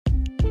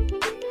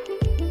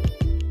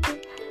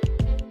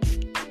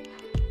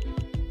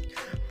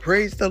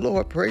Praise the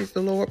Lord, praise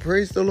the Lord,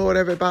 praise the Lord,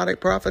 everybody.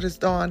 Prophetess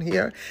Dawn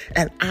here,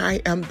 and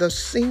I am the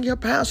senior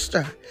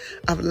pastor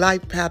of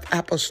Life Path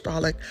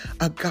Apostolic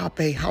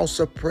Agape House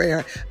of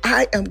Prayer.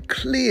 I am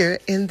clear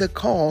in the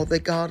call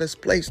that God has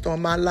placed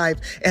on my life,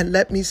 and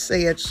let me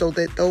say it so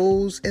that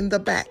those in the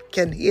back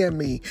can hear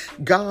me.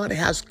 God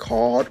has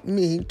called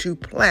me to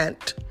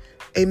plant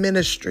a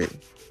ministry.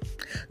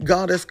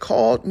 God has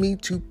called me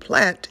to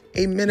plant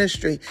a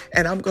ministry,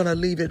 and I'm going to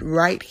leave it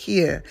right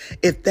here.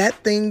 If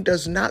that thing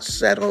does not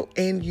settle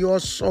in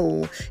your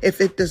soul, if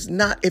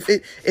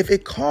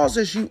it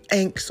causes you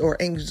angst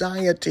or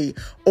anxiety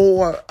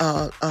or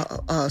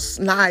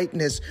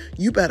snideness,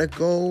 you better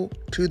go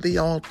to the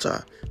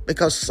altar,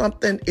 because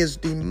something is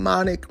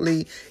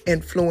demonically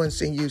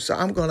influencing you. So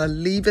I'm going to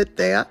leave it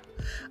there.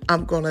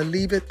 I'm going to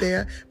leave it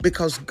there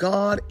because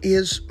God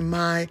is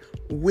my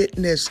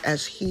witness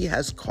as He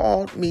has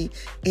called me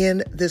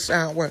in this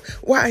hour.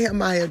 Why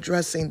am I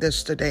addressing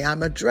this today?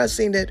 I'm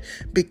addressing it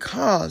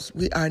because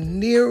we are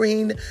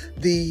nearing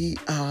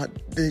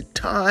the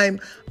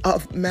time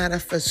of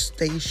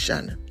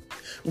manifestation.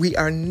 We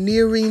are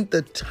nearing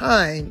the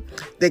time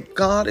that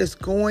God is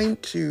going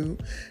to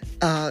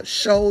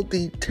show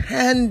the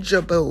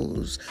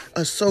tangibles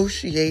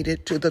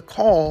associated to the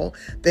call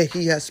that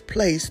He has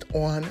placed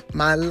on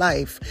my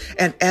life.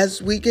 And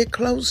as we get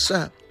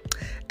closer,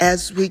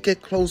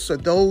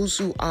 those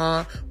who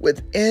are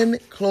within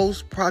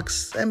close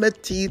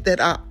proximity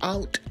that are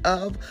out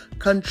of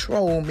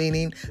control,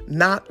 meaning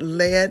not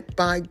led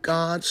by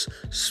God's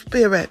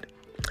Spirit,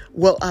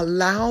 will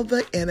allow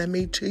the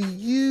enemy to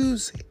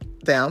use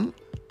them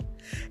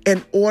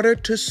in order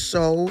to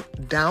sow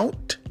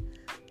doubt,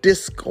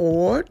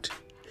 discord.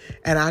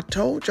 And I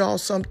told y'all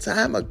some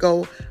time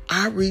ago,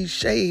 I read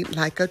shade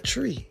like a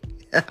tree.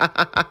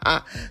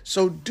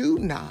 So do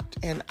not,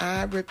 and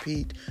I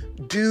repeat,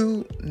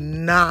 do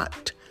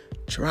not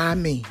try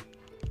me.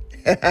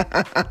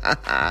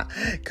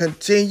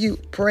 Continue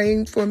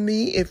praying for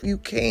me if you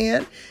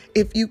can.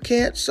 If you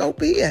can't, so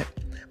be it.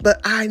 But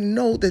I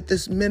know that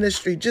this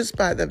ministry, just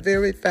by the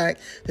very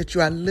fact that you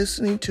are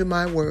listening to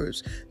my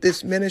words,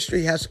 this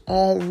ministry has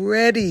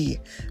already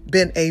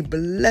been a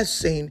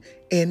blessing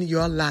in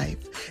your life.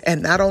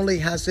 And not only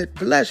has it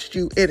blessed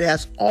you, it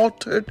has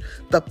altered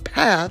the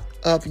path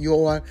of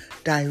your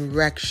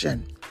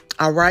direction.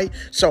 All right.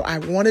 So I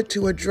wanted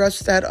to address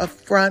that up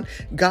front.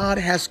 God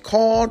has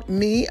called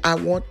me. I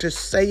want to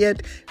say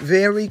it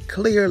very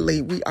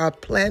clearly. We are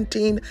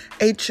planting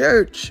a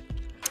church.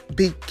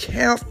 Be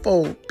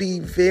careful, be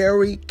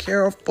very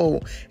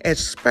careful,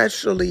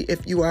 especially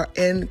if you are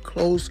in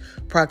close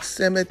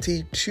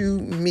proximity to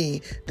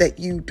me, that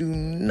you do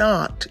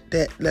not,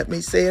 let me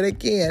say it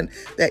again,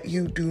 that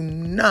you do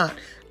not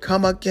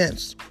come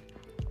against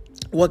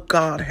what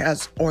God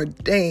has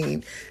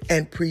ordained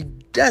and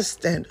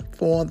predestined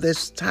for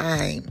this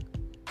time.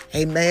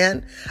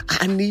 Amen.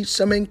 I need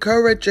some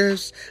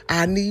encouragers.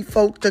 I need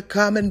folk to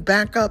come and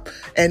back up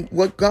and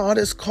what God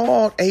has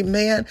called.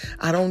 Amen.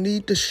 I don't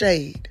need the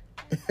shade.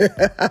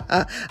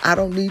 I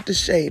don't need the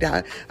shade.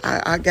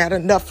 I got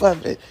enough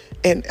of it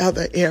in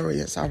other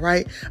areas. All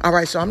right.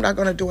 So I'm not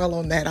going to dwell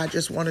on that. I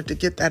just wanted to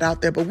get that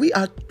out there. But we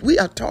are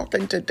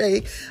talking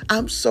today.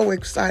 I'm so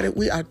excited.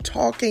 We are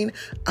talking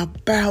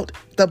about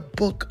the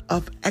book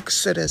of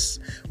Exodus.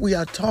 We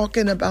are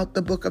talking about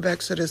the book of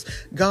Exodus.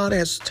 God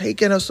has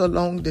taken us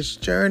along this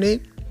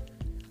journey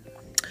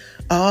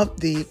of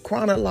the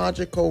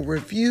chronological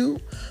review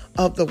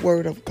of the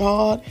Word of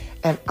God.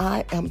 And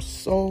I am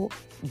so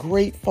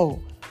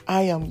grateful.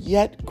 I am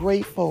yet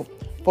grateful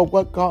for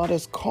what God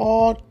has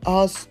called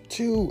us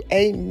to.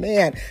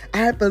 Amen.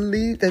 I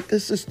believe that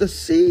this is the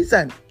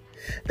season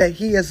that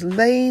He is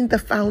laying the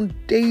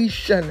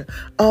foundation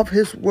of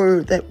His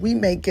Word, that we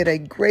may get a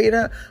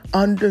greater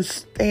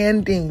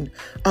understanding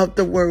of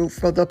the Word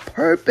for the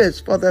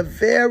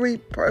very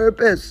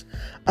purpose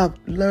of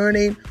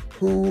learning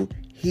who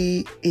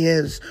He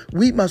is.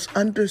 We must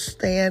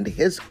understand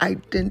His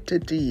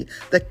identity,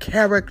 the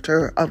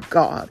character of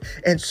God.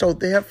 And so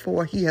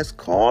therefore He has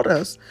called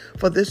us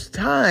for this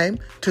time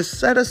to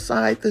set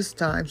aside this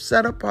time,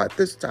 set apart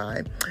this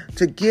time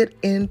to get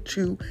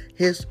into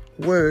His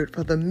Word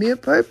for the mere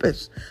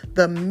purpose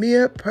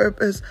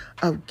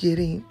of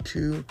getting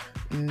to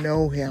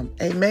know Him.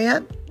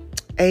 Amen.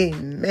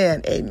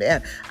 Amen.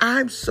 Amen.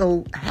 I'm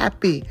so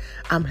happy.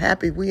 I'm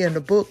happy we in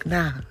the book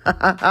now.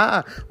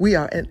 We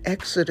are in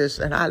Exodus,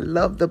 and I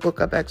love the book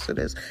of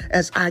Exodus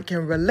as I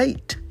can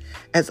relate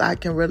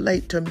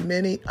to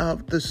many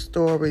of the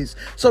stories.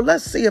 So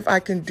let's see if I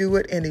can do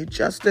it any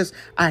justice.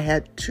 I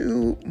had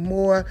 2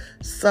 more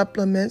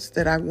supplements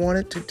that I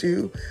wanted to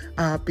do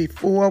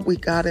before we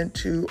got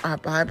into our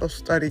Bible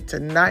study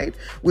tonight,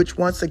 which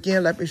once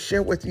again, let me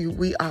share with you,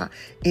 we are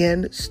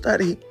in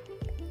study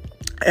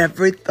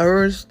every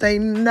Thursday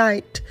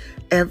night,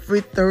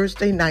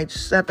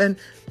 7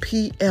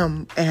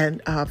 p.m.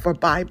 and for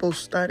Bible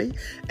study,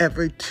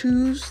 every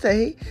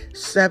Tuesday,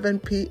 7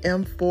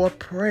 p.m. for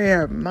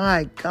prayer.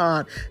 My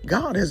God,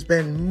 God has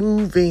been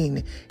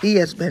moving. He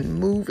has been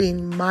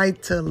moving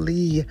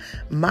mightily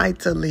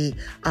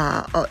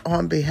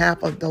on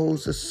behalf of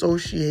those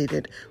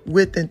associated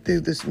with and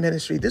through this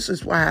ministry. This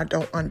is why I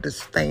don't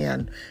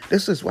understand.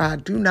 This is why I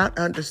do not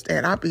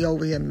understand. I'll be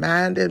over here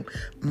minding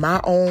my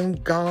own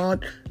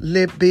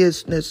godly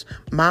business,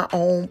 my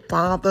own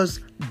Father's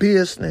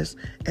business,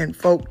 and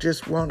folk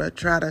just want to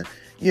try to,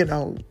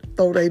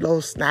 throw their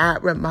little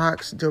snide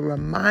remarks to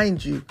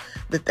remind you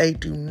that they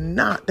do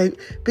not.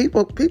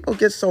 People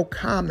get so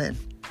common.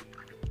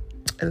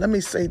 And let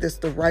me say this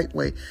the right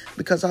way,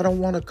 because I don't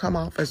want to come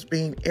off as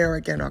being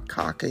arrogant or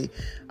cocky,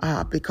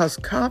 because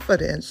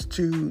confidence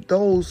to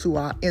those who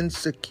are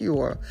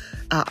insecure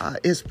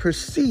is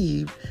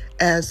perceived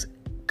as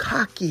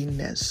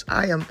cockiness.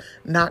 I am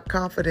not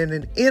confident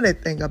in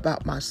anything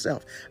about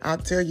myself. I'll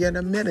tell you in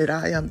a minute,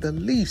 I am the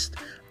least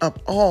of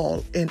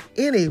all in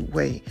any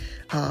way,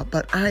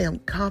 but I am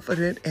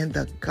confident in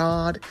the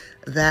God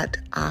that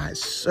I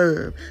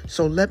serve.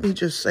 So let me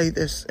just say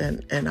this,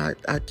 and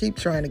I keep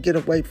trying to get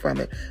away from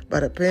it,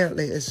 but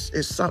apparently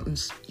it's something,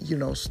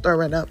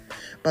 stirring up.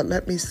 But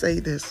let me say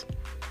this.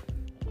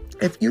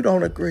 If you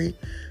don't agree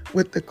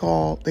with the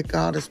call that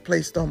God has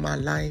placed on my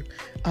life,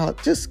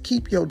 just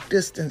keep your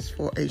distance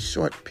for a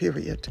short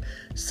period,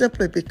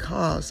 simply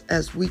because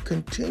as we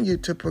continue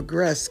to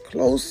progress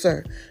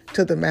closer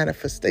to the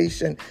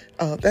manifestation,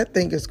 that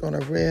thing is going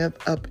to rev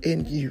up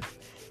in you.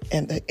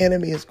 And the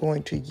enemy is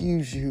going to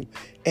use you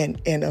in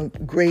a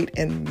great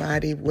and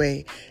mighty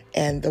way.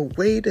 And the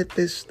way that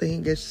this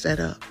thing is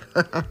set up,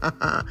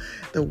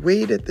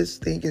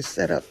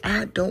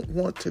 I don't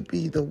want to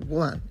be the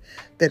one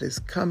that is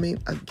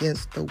coming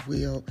against the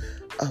will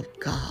of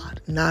God.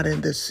 Not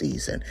in this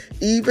season.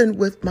 Even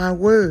with my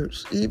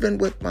words,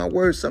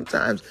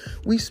 sometimes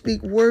we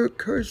speak word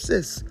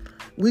curses.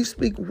 We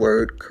speak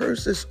word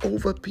curses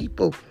over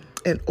people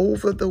and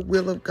over the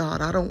will of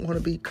God. I don't want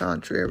to be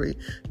contrary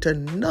to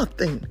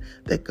nothing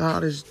that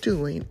God is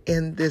doing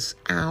in this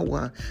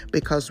hour,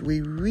 because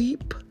we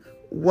reap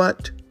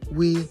what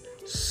we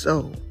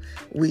sow.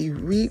 We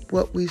reap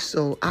what we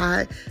sow.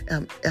 I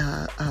am,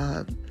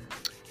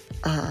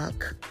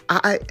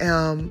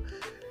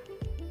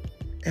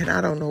 and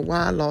I don't know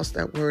why I lost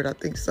that word.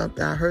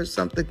 I heard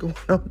something going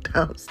on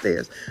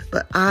downstairs,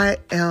 but I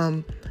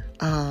am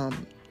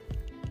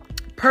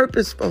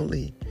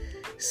purposefully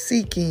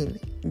seeking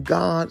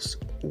God's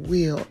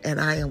will, and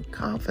I am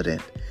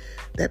confident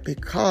that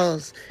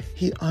because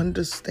He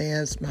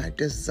understands my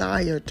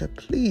desire to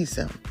please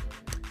Him,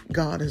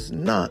 God is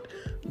not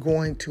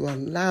going to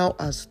allow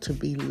us to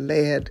be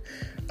led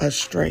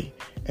astray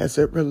as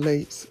it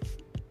relates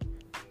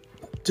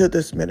to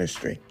this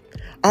ministry.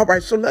 All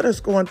right, so let us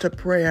go into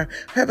prayer.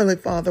 Heavenly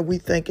Father, we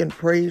thank and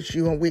praise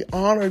you, and we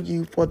honor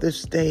you for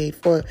this day.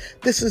 For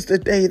this is the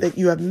day that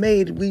you have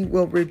made. We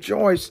will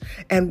rejoice,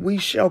 and we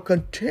shall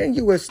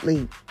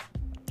continuously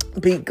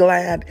be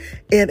glad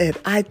in it.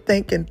 I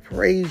thank and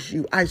praise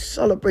you. I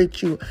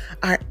celebrate you.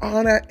 I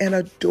honor and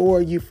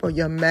adore you for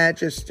your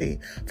majesty,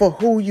 for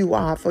who you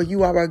are, for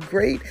you are a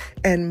great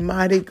and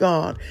mighty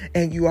God,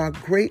 and you are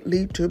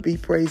greatly to be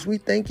praised. We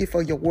thank you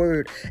for your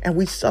word, and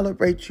we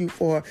celebrate you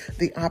for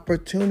the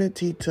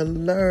opportunity to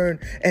learn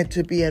and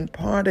to be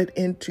imparted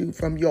into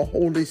from your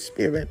Holy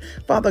Spirit.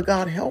 Father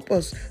God, help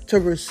us to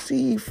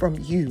receive from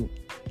you.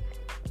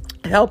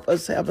 Help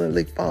us,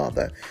 Heavenly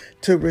Father,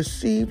 to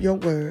receive your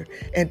word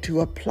and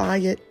to apply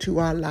it to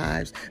our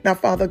lives. Now,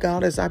 Father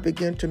God, as I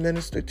begin to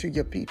minister to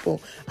your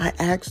people, I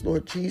ask,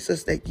 Lord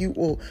Jesus, that you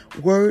will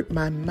word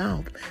my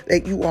mouth,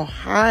 that you will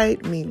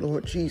hide me,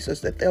 Lord Jesus,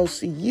 that they'll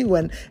see you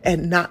and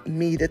not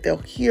me, that they'll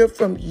hear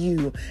from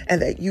you,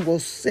 and that you will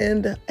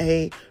send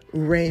a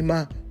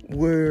rhema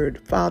word.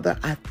 Father,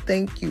 I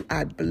thank you.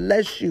 I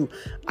bless you.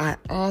 I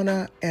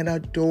honor and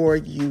adore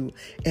you.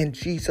 In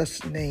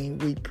Jesus' name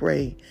we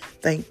pray.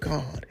 Thank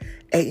God.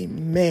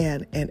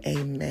 Amen and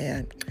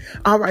amen.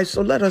 All right,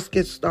 so let us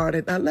get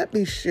started. Now, let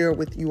me share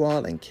with you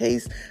all, in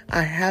case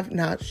I have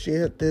not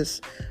shared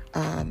this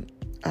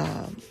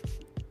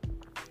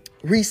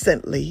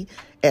recently,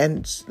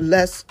 and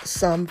lest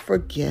some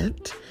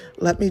forget,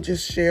 let me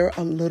just share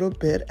a little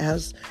bit,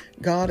 as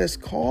God has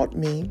called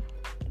me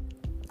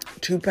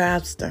to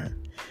pastor.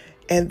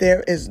 And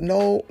there is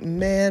no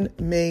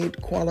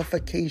man-made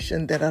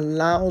qualification that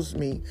allows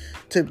me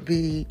to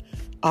be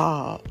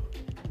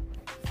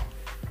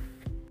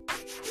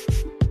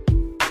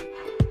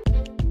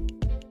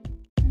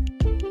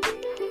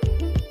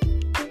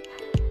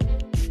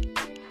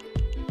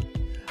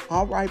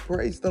All right,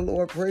 praise the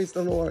Lord, praise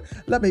the Lord.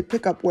 Let me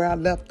pick up where I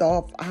left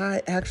off.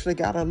 I actually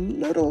got a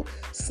little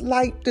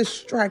slight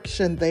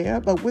distraction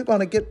there, but we're going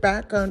to get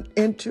back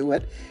into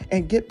it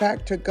and get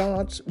back to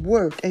God's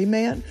work.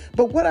 Amen.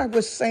 But what I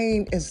was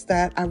saying is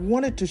that I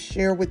wanted to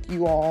share with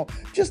you all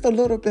just a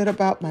little bit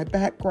about my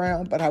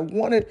background, but I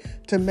wanted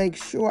to make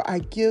sure I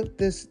give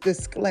this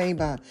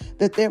disclaimer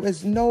that there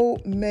is no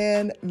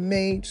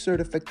man-made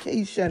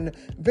certification,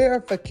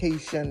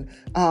 verification,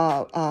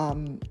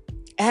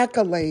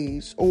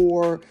 accolades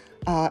or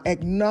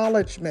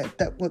acknowledgement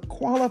that would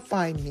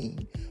qualify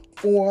me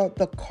for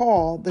the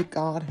call that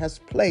God has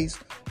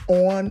placed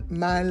on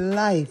my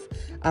life.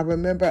 I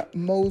remember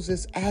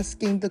Moses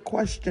asking the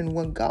question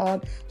when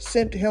God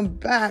sent him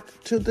back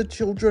to the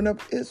children of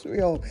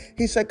Israel.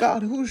 He said,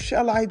 God, who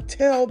shall I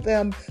tell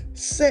them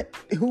sent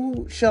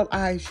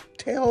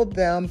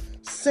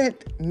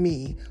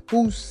me?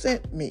 Who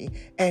sent me?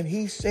 And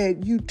he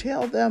said, you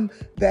tell them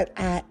that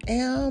I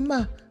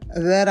am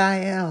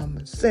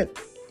sent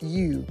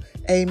you.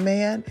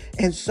 Amen.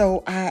 And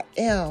so I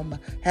am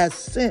has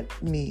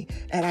sent me,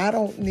 and I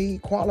don't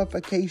need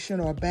qualification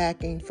or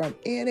backing from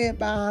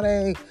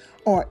anybody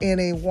or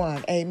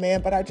anyone.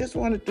 Amen. But I just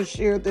wanted to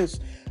share this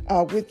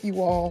with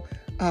you all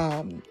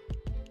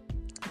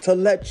to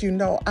let you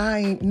know I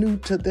ain't new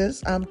to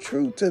this. I'm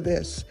true to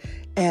this.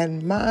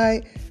 And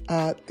my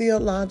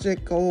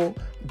theological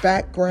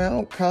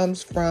background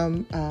comes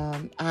from,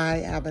 I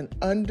have an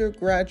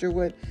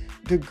undergraduate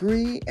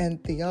degree in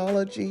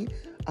theology,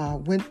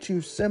 went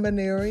to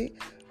seminary,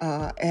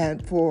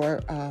 and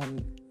for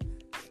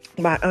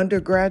my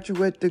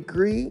undergraduate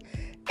degree,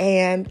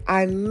 and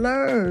I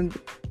learned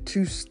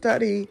to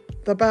study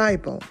the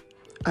Bible.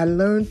 I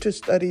learned to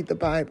study the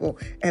Bible,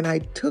 and I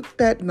took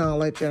that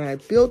knowledge and I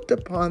built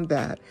upon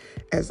that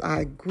as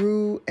I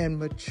grew and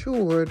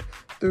matured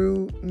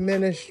through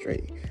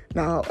ministry.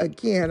 Now,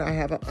 again, I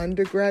have an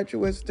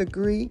undergraduate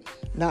degree.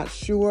 Not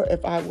sure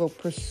if I will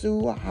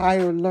pursue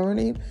higher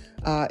learning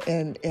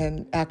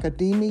in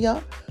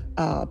academia,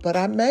 but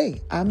I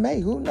may.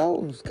 Who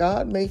knows?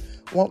 God may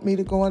want me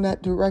to go in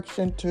that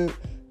direction to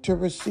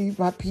receive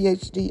my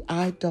PhD.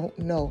 I don't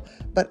know.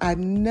 But I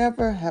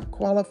never have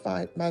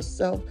qualified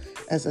myself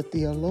as a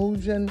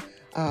theologian,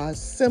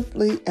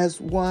 simply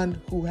as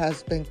one who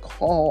has been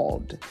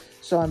called.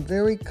 So I'm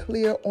very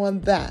clear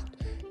on that.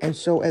 And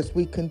so as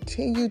we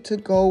continue to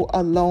go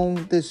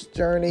along this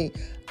journey,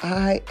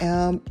 I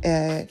am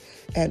an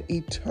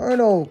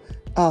eternal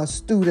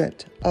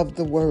student of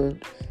the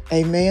word.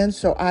 Amen.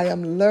 So I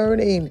am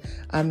learning.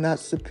 I'm not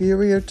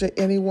superior to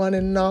anyone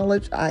in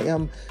knowledge. I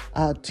am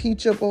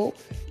teachable,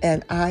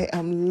 and I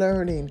am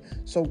learning.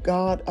 So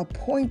God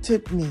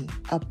appointed me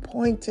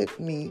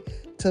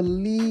to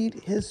lead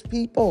his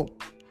people.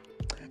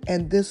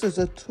 And this is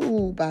a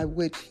tool by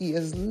which he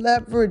is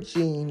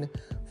leveraging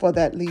for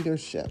that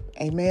leadership.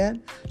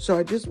 Amen. So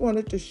I just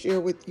wanted to share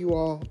with you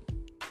all,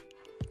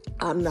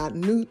 I'm not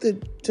new to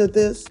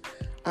this.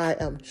 I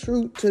am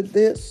true to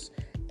this,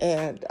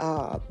 and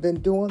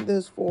been doing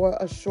this for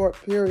a short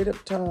period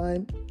of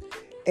time,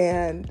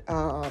 and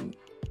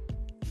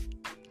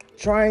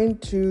trying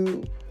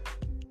to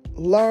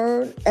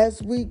learn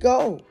as we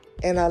go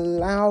and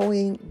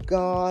allowing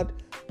God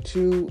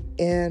to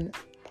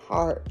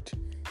impart.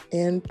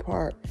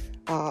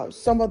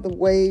 Some of the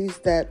ways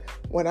that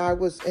when I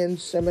was in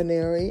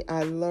seminary,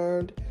 I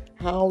learned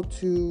how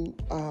to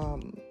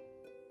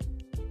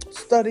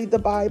study the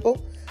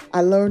Bible.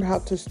 I learned how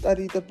to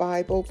study the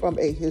Bible from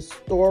a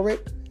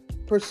historic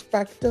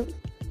perspective,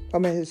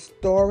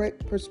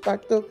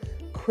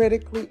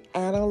 critically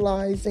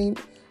analyzing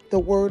the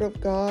Word of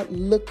God,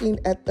 looking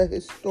at the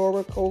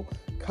historical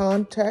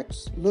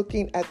context,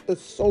 looking at the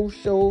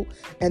social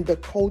and the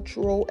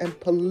cultural and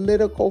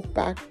political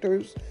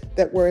factors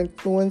that were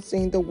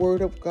influencing the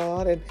Word of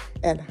God,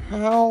 and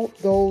how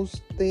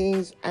those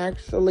things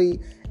actually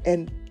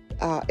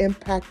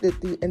impacted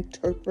the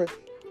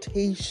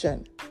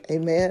interpretation.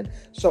 Amen.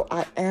 So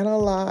I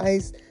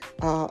analyzed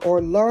or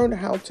learned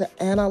how to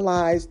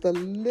analyze the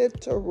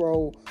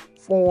literal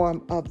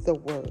form of the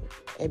word.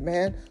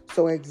 Amen.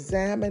 So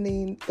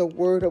examining the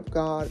word of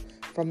God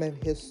from a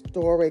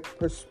historic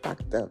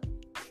perspective.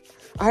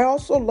 I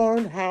also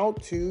learned how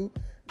to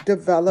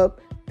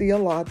develop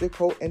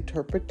theological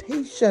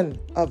interpretation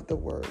of the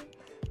word.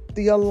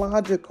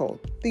 Theological,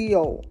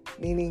 theo,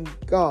 meaning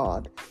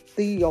God,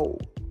 theo,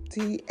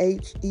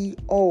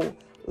 T-H-E-O,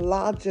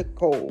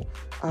 logical,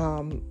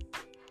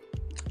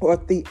 or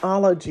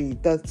theology,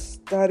 the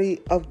study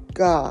of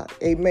God.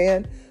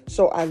 Amen.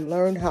 So I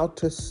learned how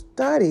to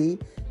study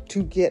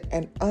to get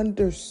an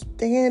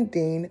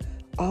understanding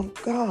of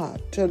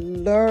God, to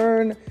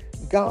learn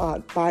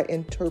God by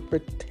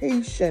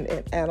interpretation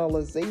and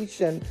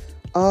analyzation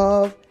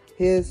of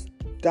his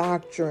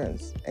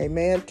doctrines.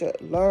 Amen. To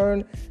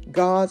learn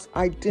God's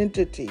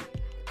identity.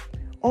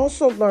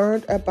 Also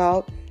learned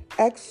about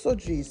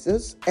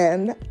exegesis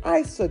and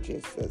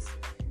eisegesis.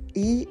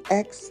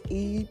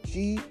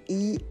 EXEGESIS,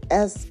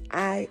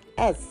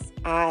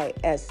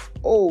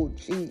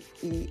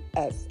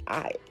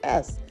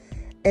 ISOGESIS.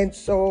 And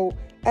so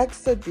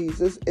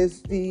Exegesis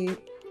is the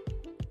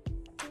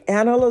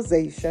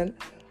analyzation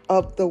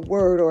of the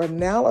word or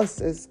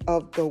analysis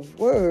of the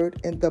word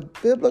in the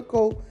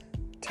biblical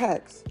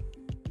text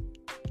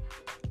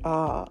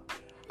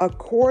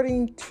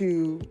according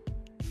to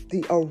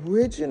the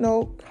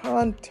original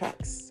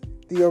context.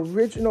 The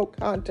original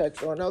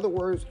context, or in other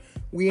words,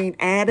 we ain't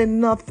adding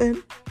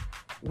nothing.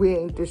 We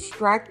ain't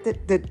detaching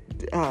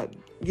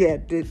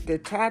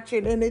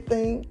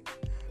anything,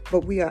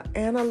 but we are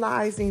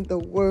analyzing the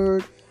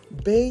word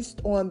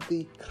based on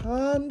the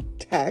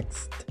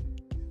context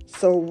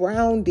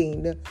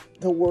surrounding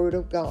the word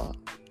of God.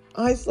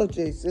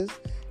 Eisegesis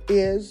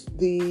is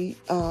the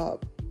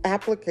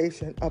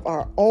application of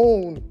our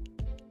own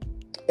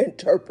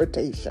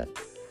interpretation.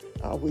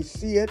 We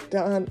see it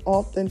done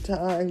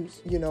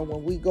oftentimes,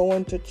 when we go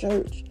into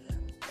church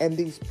and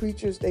these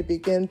preachers, they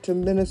begin to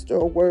minister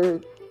a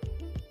word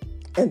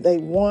and they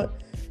want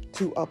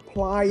to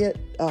apply it,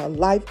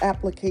 life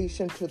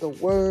application to the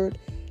word,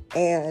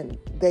 and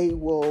they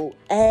will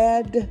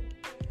add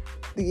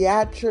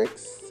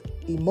theatrics,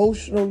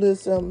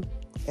 emotionalism,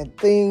 and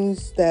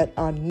things that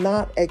are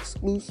not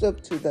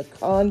exclusive to the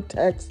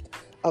context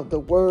of the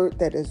word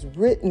that is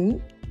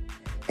written,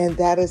 and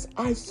that is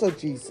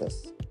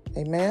eisegesis.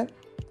 Amen.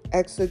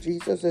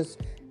 Exegesis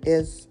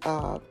is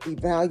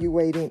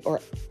evaluating or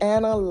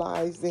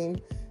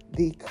analyzing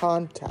the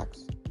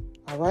context.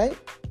 All right.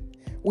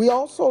 We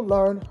also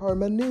learn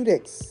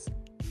hermeneutics.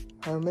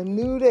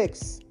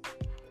 Hermeneutics.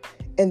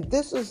 And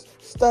this is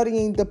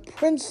studying the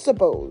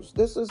principles.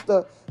 This is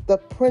the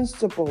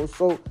principles.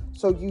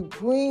 So you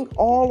bring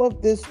all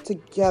of this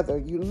together.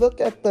 You look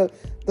at the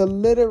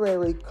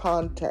literary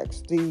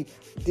context,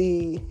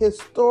 the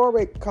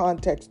historic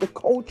context, the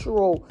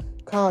cultural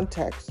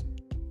context,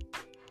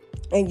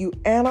 and you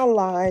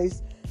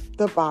analyze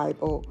the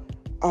Bible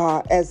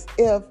as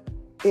if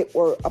it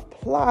were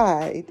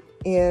applied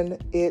in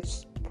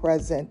its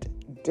present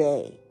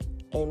day.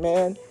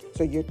 Amen.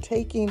 So you're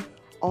taking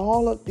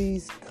all of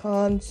these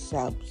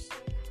concepts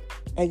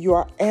and you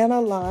are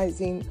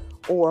analyzing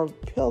or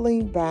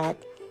peeling back,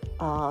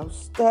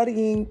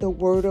 studying the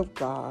Word of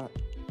God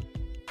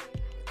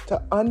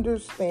to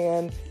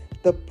understand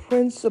the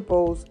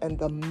principles and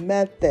the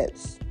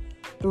methods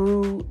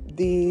through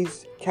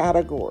these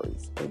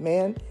categories.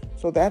 Amen.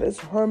 So that is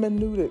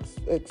hermeneutics,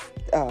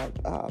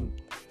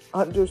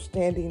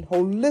 understanding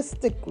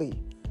holistically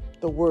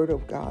the Word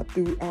of God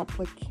through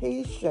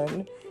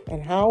application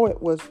and how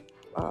it was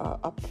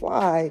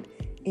applied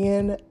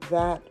in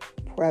that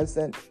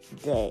present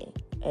day.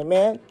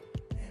 Amen.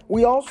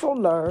 We also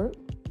learn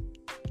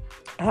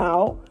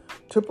how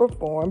to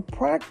perform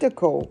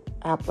practical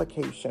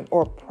application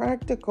or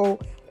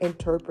practical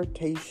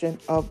interpretation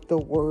of the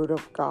Word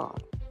of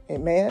God.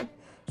 Amen.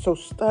 So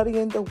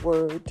studying the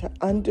Word to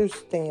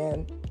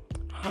understand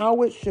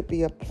how it should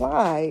be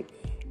applied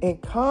in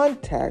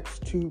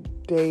context to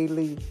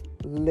daily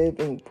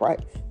living,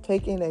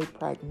 taking a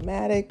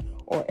pragmatic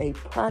or a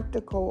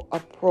practical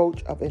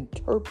approach of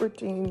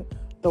interpreting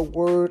the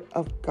Word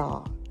of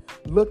God,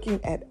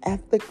 looking at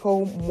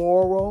ethical,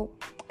 moral,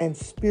 and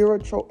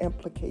spiritual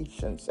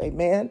implications,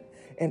 amen,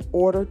 in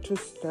order to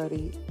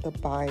study the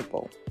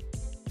Bible.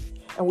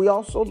 And we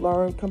also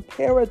learn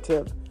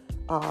comparative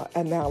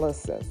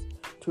analysis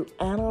to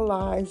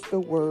analyze the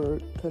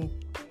Word,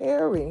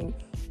 comparing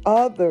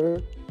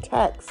other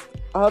texts.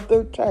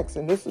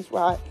 And this is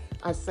why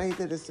I say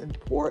that it's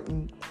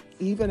important,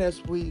 even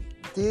as we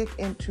dig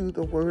into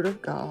the Word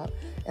of God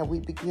and we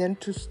begin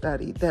to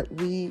study, that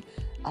we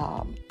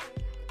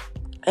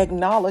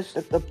acknowledge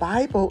that the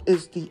Bible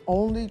is the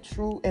only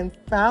true,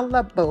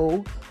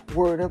 infallible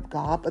Word of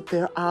God, but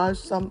there are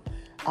some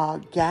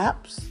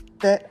gaps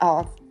that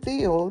are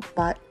filled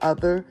by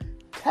other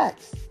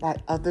texts.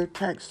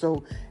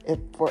 So if,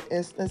 for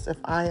instance, if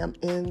I am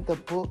in the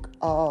book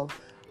of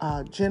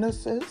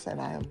Genesis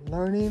and I am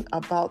learning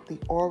about the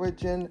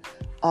origin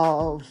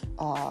of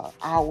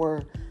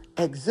our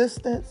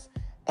existence,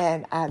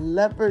 and I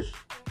leverage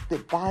the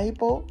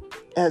Bible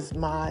as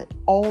my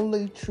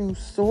only true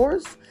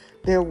source,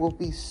 there will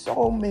be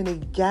so many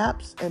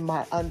gaps in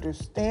my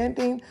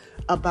understanding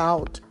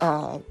about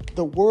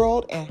the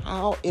world and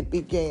how it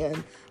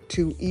began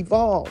to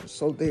evolve.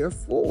 So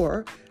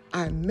therefore,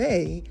 I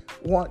may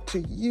want to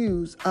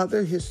use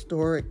other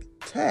historic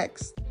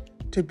texts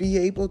to be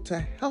able to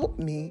help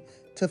me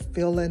to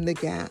fill in the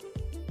gap.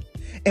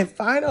 And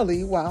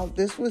finally, while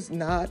this was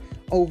not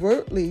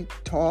overtly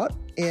taught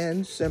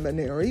in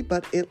seminary,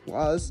 but it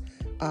was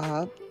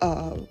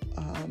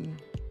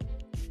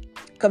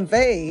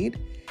conveyed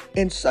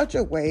in such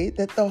a way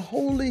that the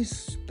Holy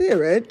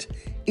Spirit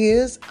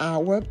is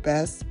our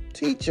best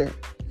teacher.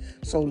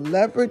 So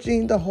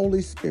leveraging the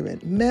Holy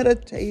Spirit,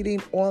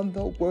 meditating on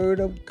the Word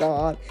of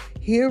God,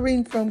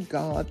 hearing from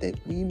God that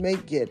we may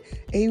get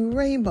a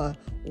rhema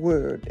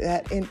word,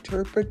 that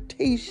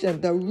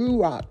interpretation, the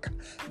ruach,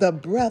 the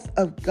breath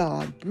of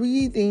God,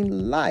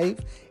 breathing life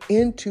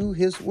into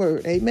his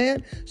word.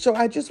 Amen. So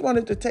I just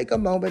wanted to take a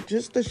moment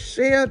just to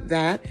share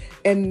that,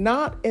 and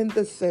not in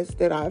the sense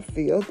that I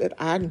feel that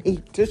I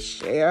need to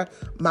share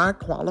my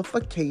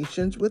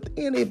qualifications with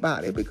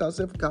anybody, because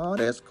if God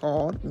has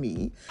called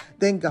me,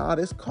 then God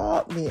has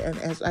called me. And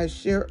as I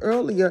shared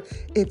earlier,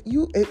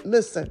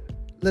 listen,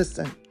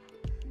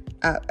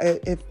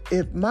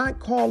 if my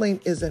calling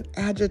is an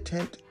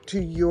adjutant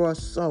to your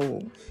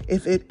soul,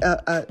 if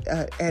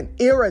an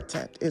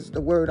irritant is the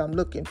word I'm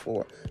looking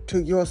for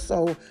to your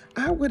soul,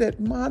 I would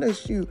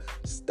admonish you,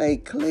 stay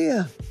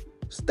clear.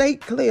 Stay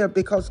clear,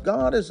 because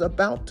God is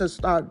about to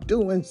start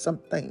doing some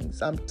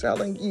things. I'm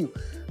telling you.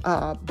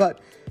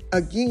 But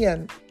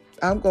again,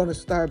 I'm going to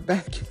start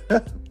backing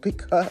up,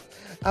 because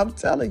I'm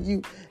telling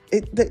you,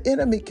 the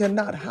enemy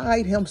cannot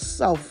hide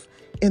himself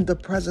in the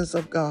presence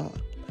of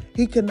God.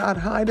 He cannot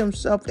hide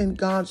himself in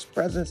God's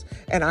presence.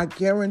 And I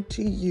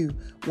guarantee you,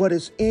 what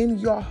is in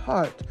your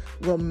heart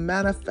will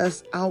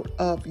manifest out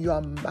of your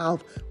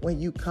mouth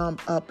when you come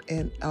up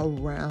and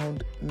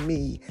around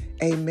me.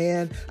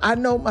 Amen. I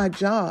know my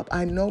job.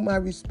 I know my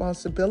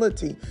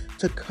responsibility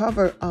to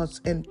cover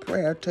us in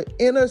prayer, to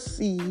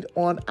intercede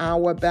on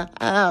our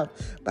behalf.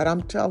 But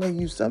I'm telling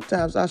you,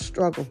 sometimes I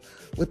struggle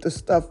with the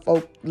stuff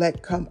folk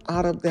let come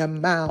out of their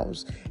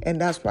mouths. And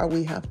that's why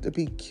we have to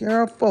be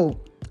careful.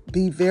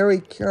 Be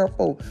very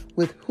careful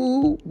with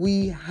who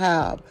we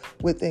have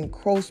within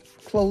close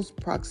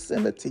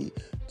proximity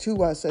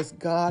to us, as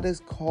God is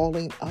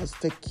calling us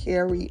to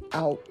carry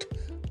out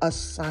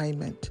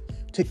assignment.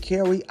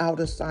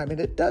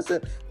 It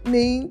doesn't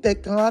mean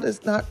that God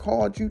has not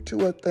called you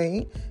to a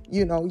thing.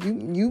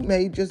 You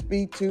may just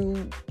be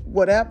to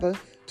whatever,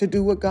 to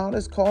do what God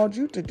has called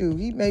you to do.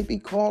 He may be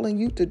calling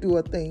you to do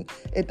a thing.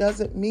 It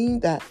doesn't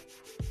mean that.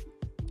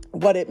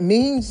 What it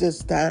means is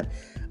that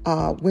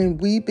when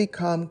we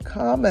become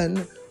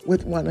common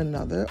with one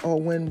another,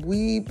 or when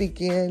we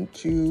begin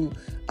to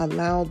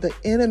allow the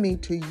enemy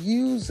to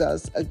use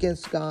us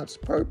against God's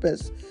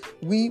purpose,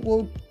 we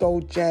will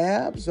throw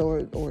jabs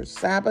or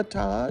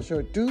sabotage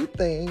or do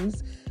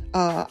things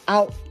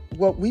out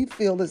what we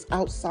feel is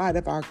outside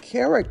of our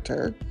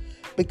character,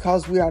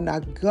 because we are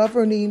not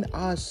governing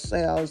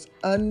ourselves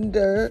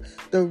under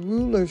the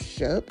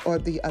rulership or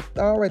the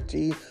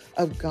authority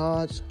of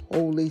God's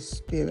Holy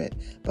Spirit.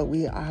 But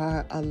we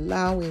are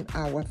allowing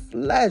our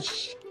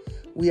flesh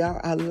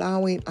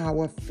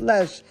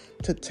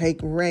to take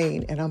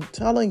reign. And I'm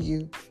telling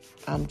you,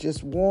 I'm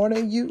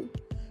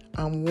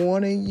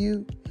warning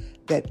you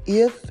that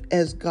if,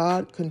 as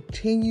God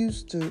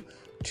continues to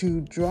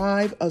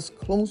drive us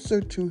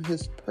closer to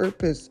his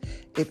purpose,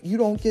 if you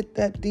don't get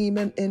that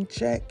demon in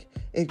check,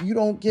 if you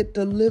don't get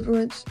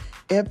deliverance,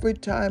 every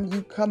time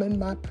you come in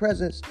my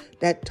presence,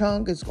 that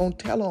tongue is going to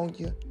tell on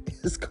you.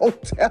 It's going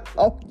to tell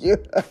on you.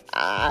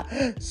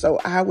 So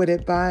I would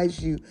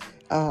advise you,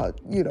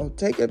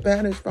 take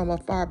advantage from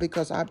afar,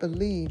 because I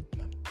believe,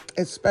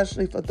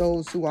 especially for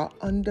those who are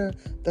under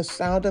the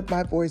sound of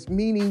my voice,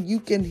 meaning you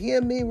can hear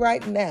me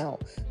right now,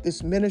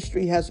 this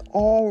ministry has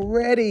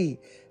already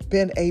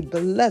been a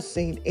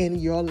blessing in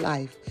your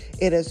life.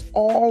 It has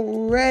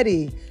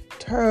already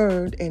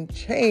turned and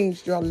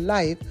changed your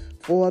life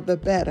for the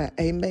better.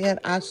 Amen.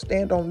 I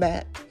stand on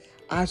that.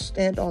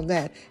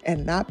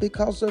 And not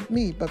because of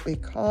me, but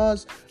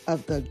because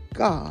of the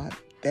God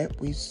that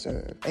we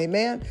serve.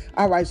 Amen.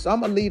 All right. So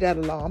I'm going to leave that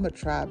alone. I'm going to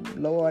try.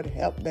 Lord,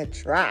 help me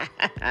try.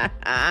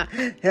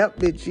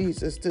 Help me,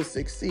 Jesus, to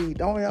succeed.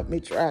 Don't help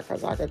me try,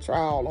 because I can try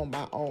all on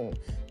my own,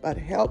 but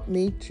help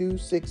me to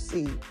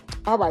succeed.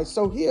 All right.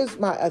 So here's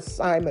my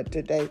assignment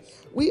today.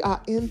 We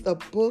are in the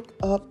book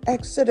of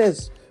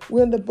Exodus.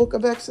 We're in the book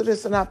of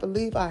Exodus, and I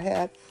believe I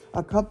had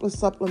a couple of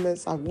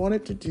supplements I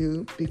wanted to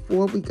do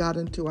before we got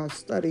into our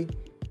study,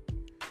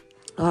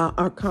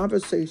 our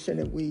conversation,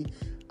 and we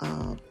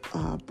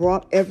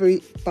brought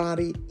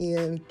everybody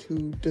in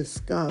to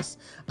discuss.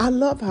 I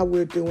love how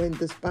we're doing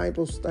this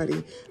Bible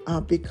study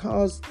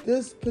because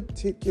this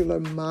particular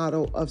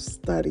model of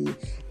study,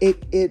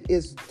 it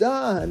is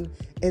done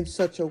in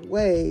such a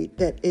way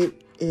that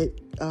it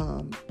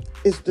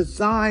is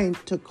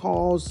designed to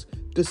cause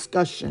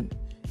discussion.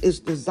 Is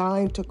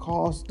designed to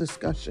cause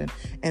discussion.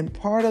 And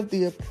part of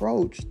the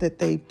approach that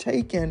they've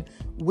taken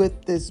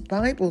with this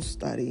Bible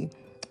study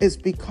is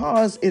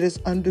because it is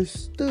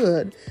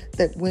understood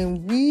that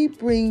when we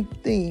bring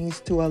things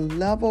to a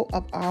level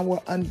of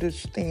our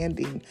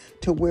understanding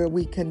to where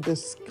we can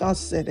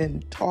discuss it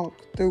and talk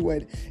through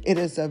it, it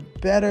is a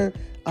better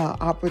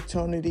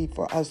opportunity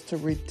for us to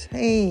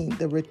retain.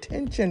 The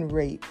retention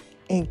rate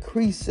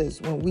increases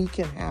when we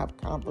can have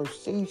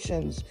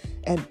conversations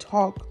and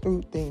talk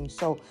through things.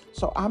 So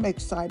I'm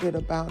excited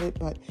about it,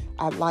 but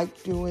I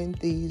like doing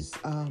these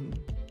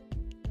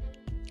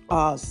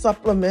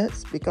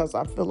supplements because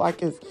I feel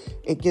like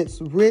it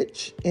gets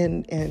rich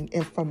in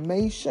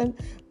information,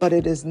 but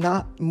it is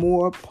not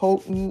more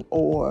potent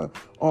or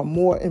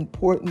more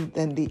important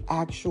than the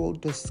actual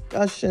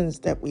discussions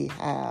that we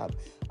have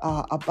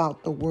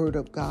about the Word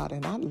of God.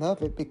 And I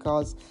love it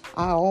because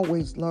I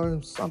always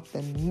learn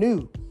something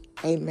new.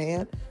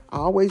 Amen. I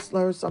always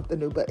learn something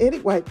new. But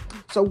anyway,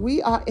 so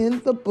we are in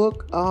the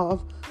book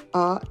of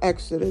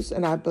Exodus,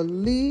 and I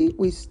believe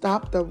we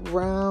stopped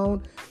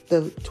around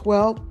the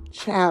 12th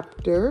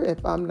chapter,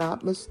 if I'm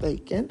not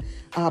mistaken.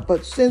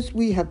 But since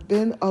we have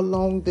been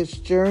along this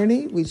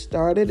journey, we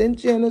started in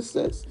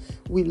Genesis.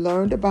 We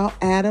learned about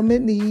Adam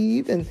and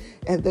Eve and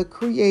the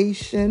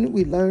creation.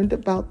 We learned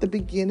about the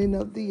beginning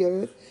of the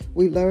earth.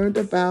 We learned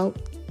about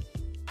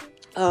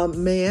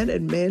man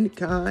and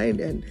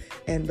mankind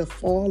and the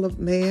fall of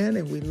man.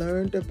 And we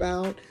learned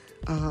about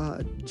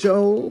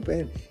Job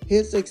and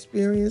his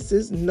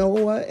experiences,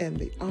 Noah and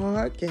the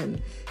ark,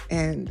 and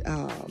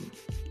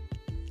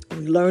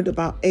we learned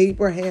about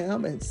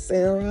Abraham and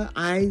Sarah,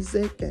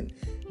 Isaac and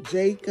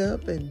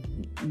Jacob,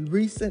 and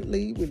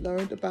recently we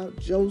learned about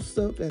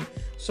Joseph. And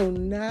so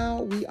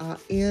now we are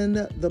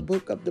in the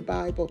book of the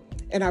Bible.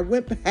 And I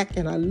went back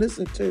and I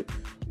listened to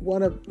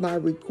one of my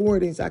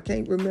recordings. I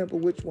can't remember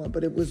which one,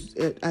 but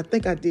I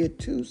think I did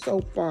 2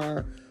 so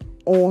far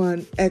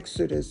on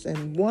Exodus.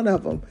 And one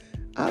of them,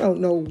 I don't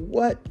know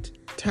what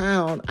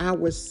town I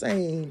was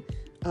saying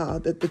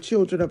that the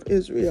children of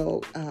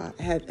Israel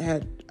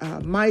had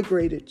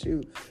migrated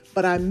to,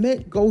 but I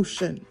meant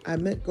Goshen.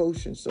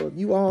 So if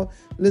you all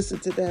listen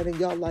to that and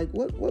y'all like,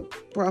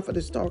 what prophet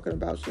is talking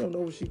about? She don't know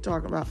what she's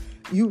talking about.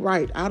 You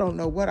right. I don't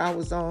know what I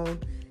was on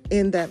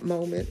in that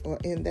moment or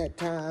in that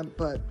time,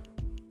 but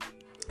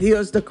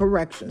here's the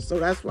correction. So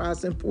that's why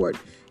it's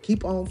important.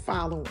 Keep on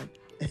following.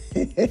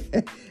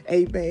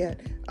 Amen.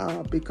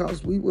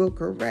 Because we will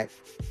correct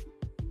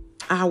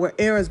our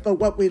errors. But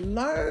what we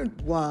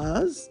learned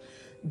was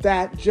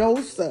that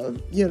Joseph,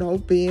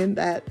 being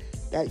that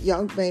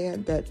young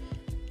man that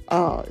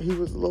he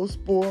was a little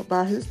spoiled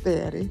by his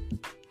daddy.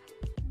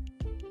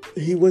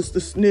 He was the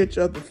snitch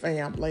of the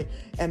family,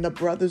 and the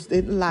brothers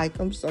didn't like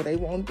him, so they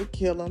wanted to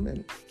kill him.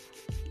 And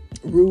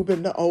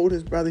Reuben, the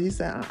oldest brother, he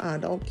said,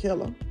 don't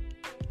kill him.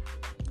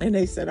 And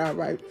they said, all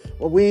right,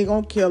 well, we ain't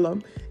gonna kill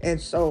him. And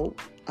so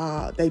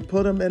they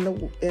put him in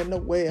the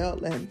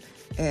well,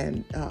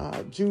 and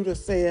Judah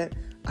said,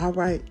 all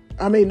right.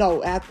 I mean,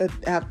 no,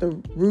 after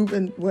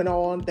Reuben went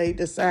on, they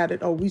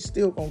decided, we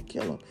still gonna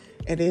kill him.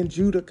 And then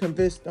Judah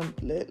convinced them,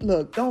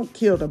 look, don't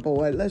kill the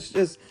boy. Let's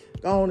just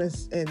go on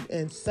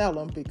and sell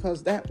him,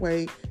 because that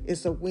way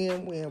it's a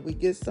win-win. We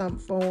get something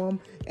for him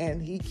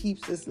and he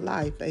keeps his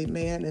life.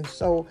 Amen. And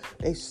so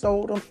they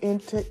sold him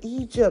into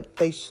Egypt.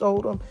 They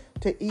sold him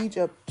to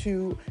Egypt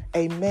to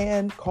a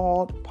man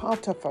called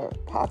Potiphar,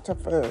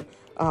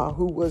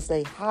 who was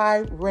a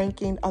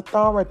high-ranking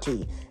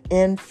authority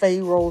in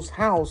Pharaoh's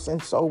house.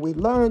 And so we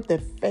learned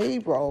that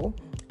Pharaoh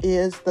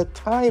is the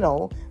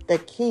title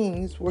that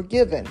kings were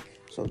given.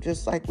 So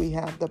just like we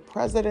have the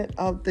President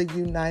of the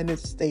United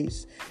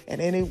States,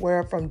 and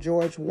anywhere from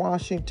George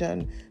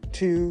Washington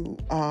to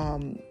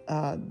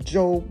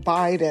Joe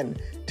Biden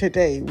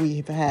today,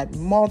 we've had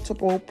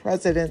multiple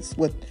presidents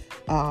with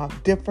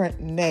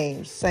different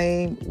names.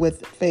 Same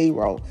with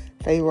Pharaoh.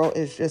 Pharaoh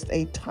is just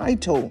a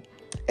title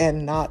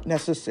and not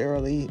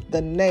necessarily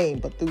the name.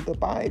 But through the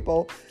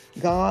Bible,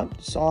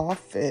 God saw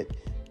fit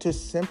to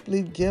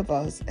simply give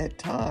us at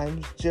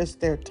times just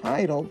their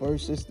title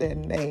versus their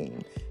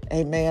name.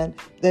 Amen.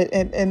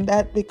 And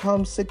that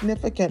becomes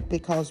significant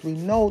because we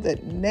know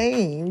that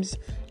names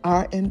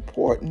are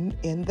important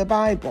in the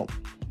Bible.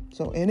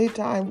 So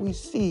anytime we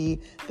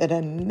see that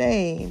a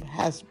name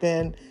has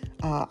been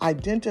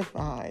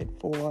identified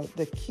for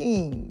the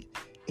king,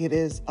 it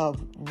is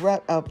of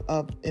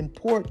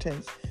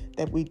importance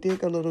that we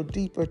dig a little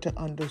deeper to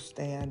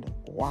understand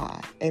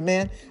why.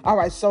 Amen. All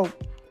right. So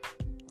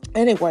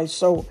anyway,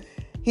 so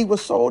he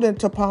was sold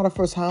into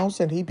Potiphar's house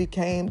and he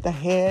became the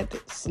head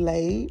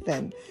slave,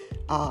 and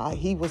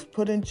he was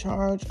put in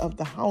charge of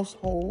the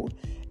household.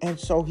 And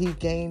so he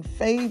gained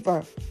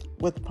favor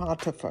with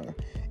Potiphar.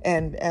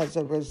 And as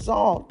a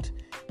result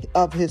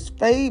of his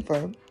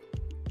favor,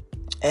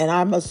 and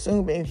I'm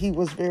assuming he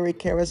was very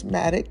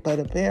charismatic, but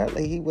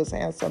apparently he was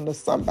handsome to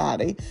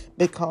somebody,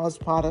 because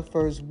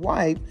Potiphar's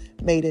wife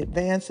made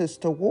advances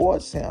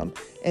towards him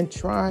and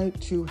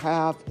tried to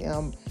have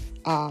him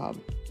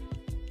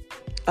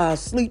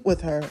sleep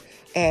with her.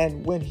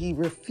 And when he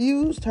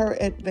refused her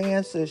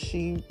advances,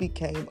 she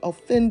became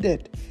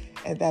offended.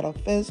 And that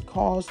offense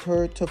caused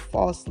her to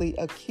falsely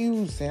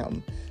accuse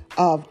him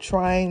of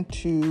trying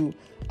to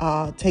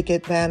take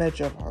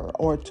advantage of her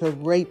or to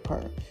rape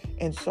her.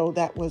 And so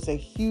that was a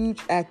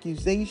huge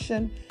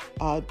accusation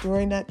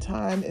during that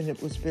time, and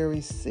it was very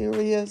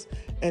serious.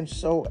 And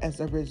so as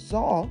a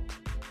result,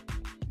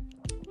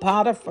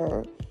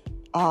 Potiphar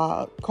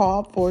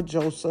called for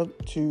Joseph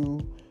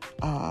to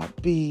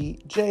be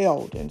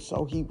jailed. And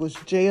so he was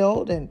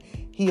jailed and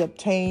he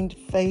obtained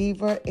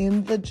favor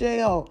in the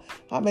jail.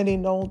 How many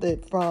know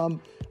that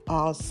from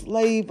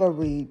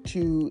slavery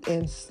to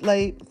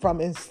from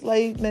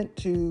enslavement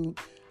to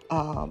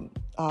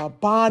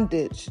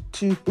bondage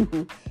to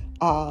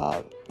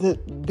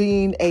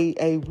being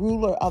a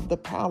ruler of the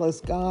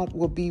palace, God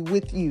will be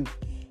with you.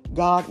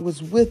 God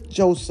was with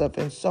Joseph,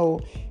 and so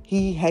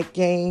he had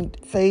gained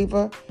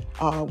favor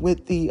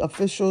with the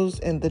officials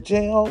in the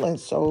jail. And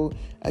so,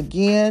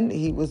 again,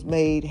 he was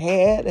made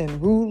head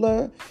and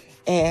ruler.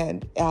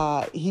 And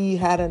he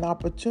had an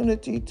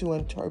opportunity to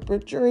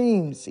interpret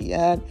dreams. He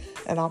had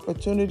an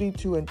opportunity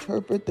to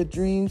interpret the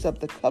dreams of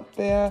the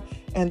cupbearer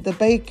and the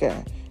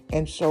baker.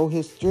 And so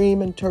his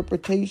dream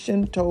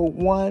interpretation told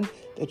one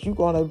that you're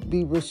going to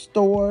be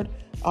restored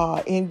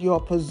in your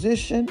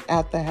position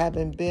after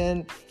having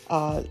been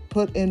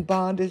put in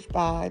bondage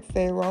by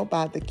Pharaoh,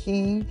 by the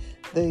king,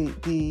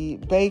 the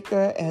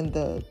baker, and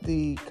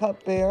the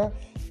cupbearer.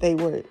 They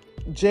were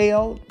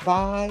jailed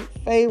by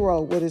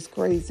Pharaoh with his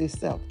crazy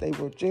self. They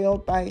were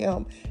jailed by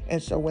him.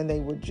 And so when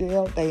they were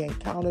jailed, they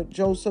encountered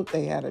Joseph.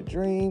 They had a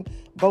dream,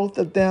 both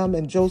of them,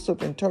 and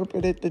Joseph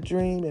interpreted the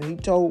dream. And he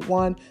told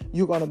one,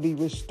 you're going to be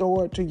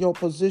restored to your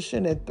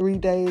position in 3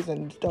 days.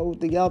 And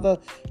told the other,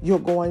 you're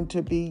going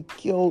to be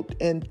killed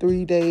in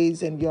 3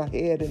 days and your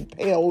head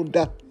impaled.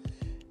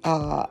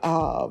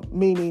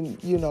 Meaning,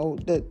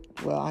 that,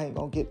 well, I ain't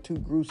going to get too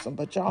gruesome,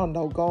 but y'all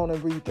know, go on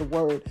and read the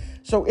word.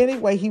 So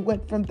anyway, he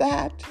went from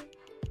that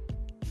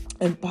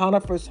in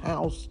Potiphar's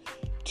house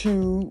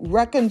to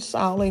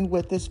reconciling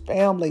with his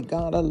family.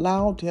 God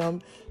allowed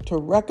him to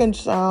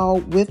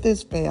reconcile with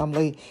his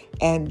family,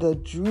 and the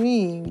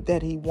dream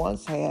that he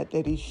once had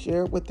that he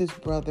shared with his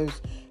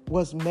brothers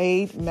was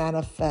made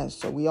manifest.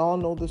 So we all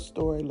know the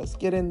story. Let's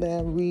get in there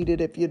and read it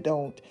if you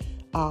don't.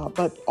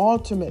 But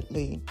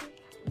ultimately,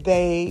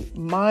 they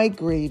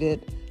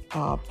migrated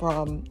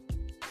from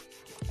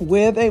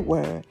where they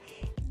were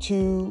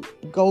to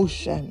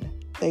Goshen.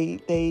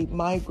 They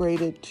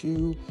migrated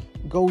to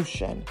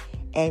Goshen.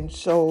 And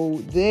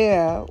so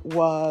there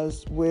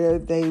was where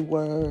they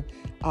were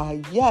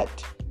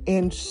yet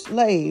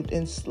enslaved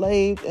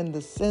in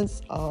the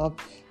sense of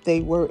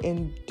they were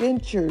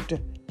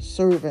indentured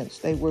servants.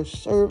 They were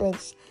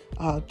servants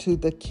to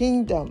the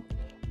kingdom,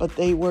 but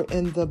they were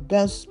in the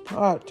best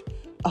part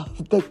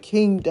of the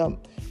kingdom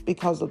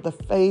because of the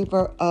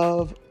favor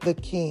of the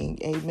king.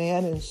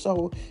 Amen. And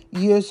so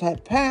years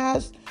had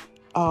passed.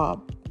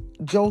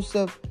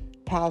 Joseph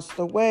passed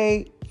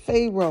away.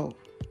 Pharaoh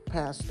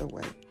passed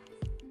away.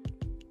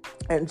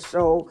 And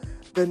so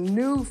the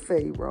new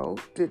Pharaoh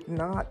did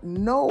not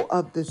know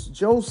of this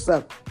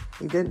Joseph.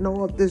 He didn't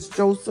know of this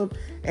Joseph,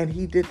 and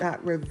he did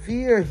not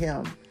revere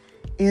him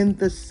in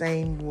the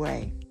same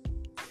way.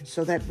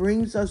 So that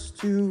brings us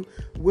to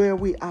where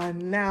we are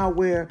now,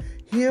 where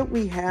here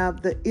we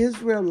have the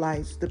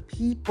Israelites, the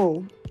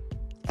people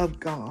of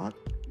God.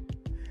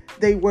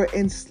 They were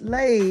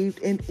enslaved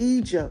in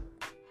Egypt.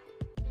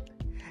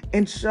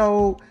 And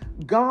so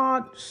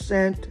God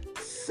sent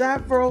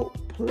several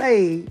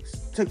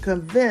plagues to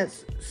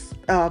convince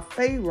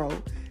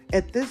Pharaoh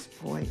at this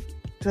point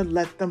to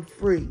let them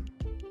free.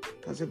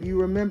 Because if you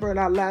remember in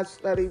our last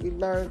study, we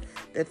learned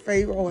that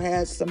Pharaoh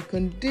had some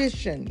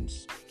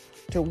conditions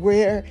to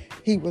where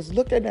he was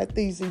looking at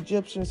these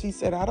Egyptians. He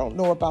said, I don't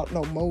know about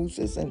no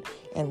Moses and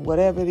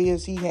whatever it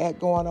is he had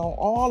going on.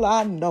 All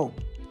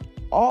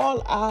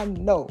I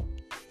know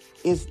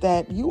is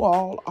that you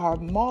all are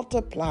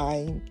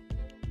multiplying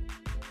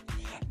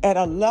at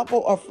a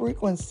level of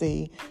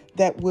frequency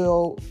that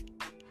will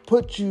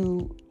put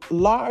you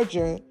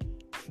larger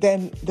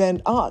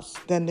than us,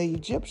 than the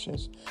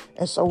Egyptians.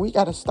 And so we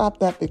got to stop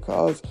that,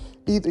 because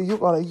either you're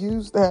going to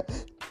use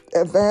that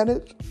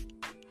advantage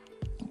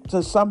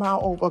to somehow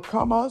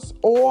overcome us,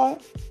 or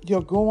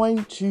you're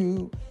going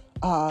to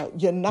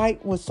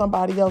unite with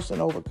somebody else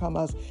and overcome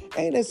us.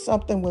 Ain't it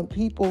something when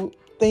people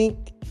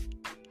think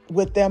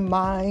with their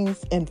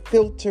minds and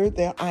filter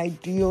their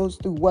ideals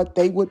through what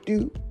they would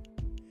do?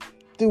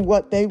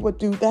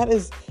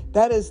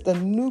 That is the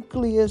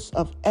nucleus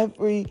of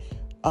every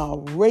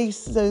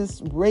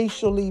racist,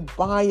 racially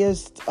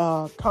biased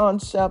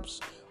concepts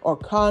or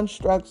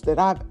constructs that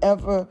I've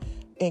ever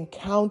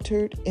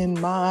encountered in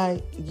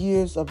my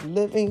years of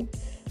living.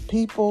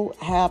 People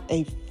have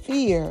a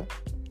fear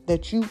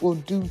that you will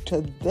do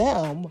to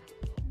them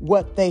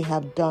what they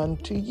have done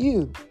to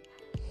you.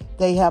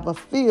 They have a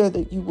fear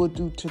that you will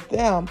do to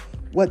them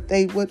what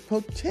they would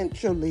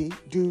potentially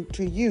do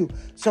to you.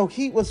 So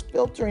he was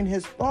filtering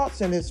his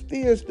thoughts and his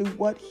fears through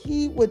what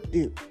he would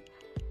do.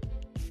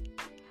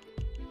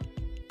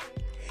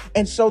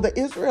 And so the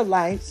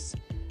Israelites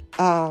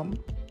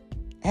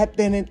had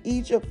been in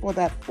Egypt for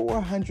that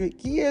 400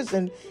 years.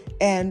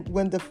 And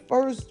when the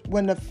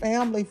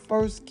family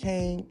first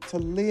came to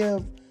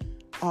live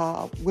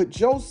with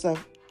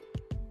Joseph,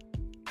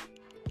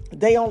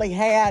 they only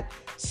had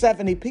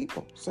 70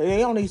 people. So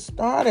they only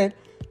started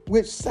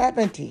with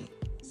 70.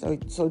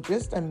 So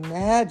just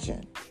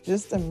imagine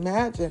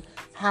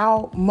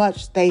how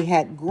much they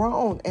had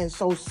grown. And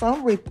so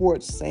some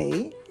reports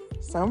say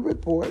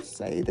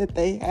that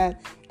they had,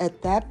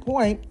 at that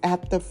point,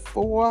 after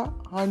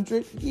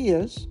 400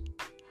 years,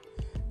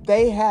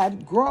 they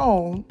had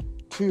grown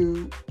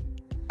to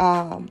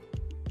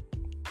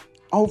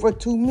over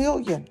 2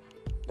 million.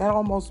 That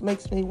almost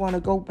makes me want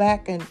to go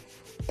back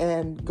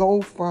and go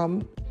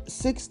from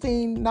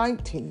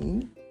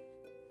 1619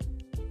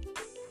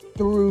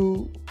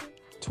 through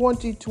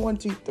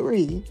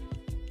 2023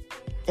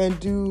 and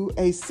do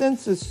a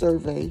census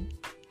survey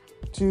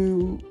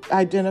to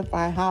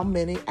identify how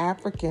many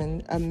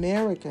African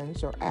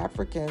Americans or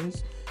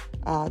Africans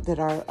that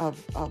are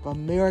of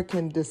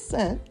American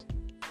descent,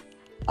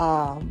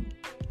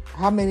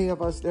 how many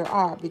of us there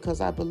are,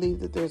 because I believe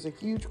that there's a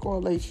huge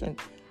correlation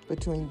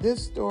between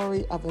this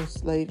story of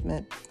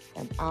enslavement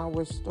and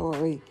our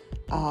story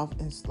of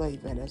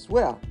enslavement as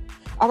well.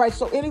 All right,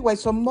 so anyway,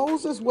 so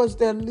Moses was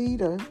their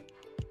leader,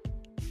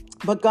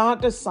 but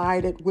God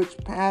decided which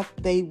path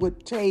they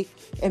would take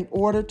in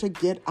order to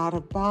get out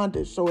of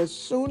bondage. So as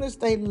soon as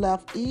they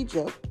left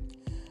Egypt,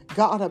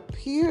 God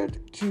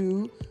appeared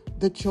to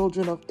the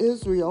children of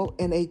Israel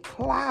in a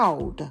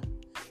cloud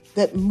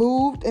that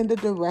moved in the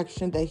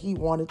direction that he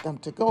wanted them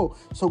to go.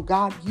 So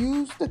God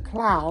used the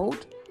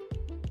cloud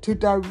to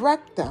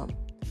direct them.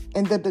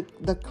 And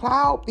the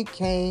cloud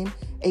became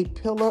a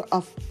pillar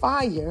of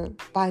fire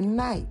by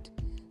night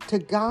to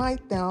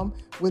guide them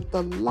with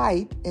the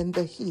light and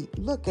the heat.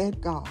 Look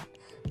at God.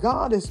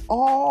 God is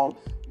all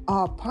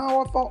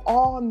powerful,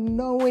 all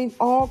knowing,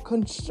 all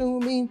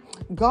consuming.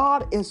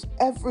 God is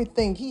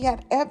everything. He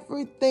had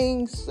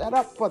everything set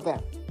up for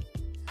them.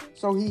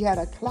 So he had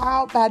a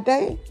cloud by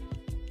day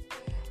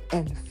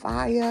and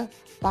fire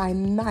by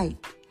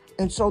night.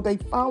 And so they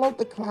followed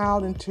the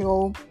cloud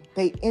until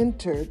they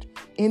entered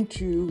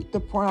into the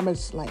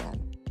promised land.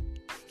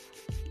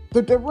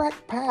 The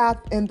direct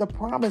path in the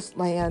promised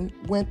land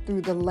went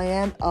through the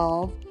land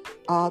of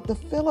the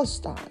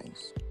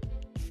Philistines,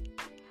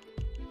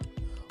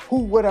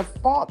 who would have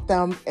fought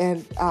them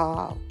and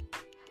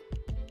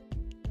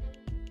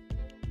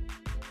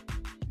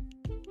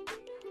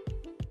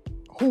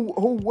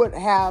who would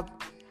have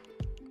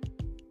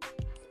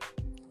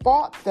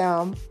fought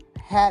them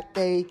had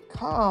they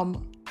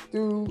come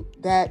through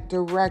that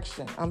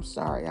direction. I'm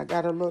sorry, I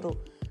got a little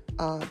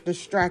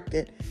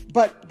distracted.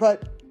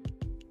 But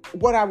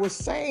what I was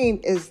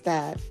saying is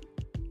that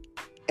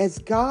as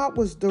God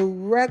was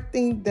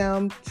directing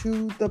them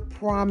to the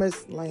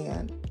promised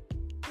land,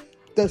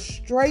 the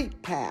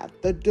straight path,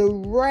 the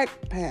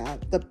direct path,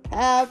 the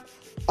path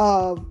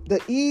of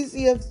the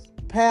easiest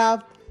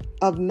path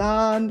of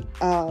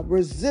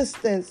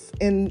non-resistance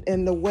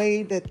in the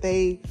way that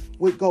they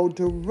would go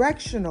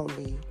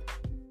directionally,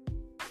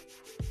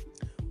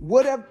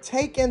 would have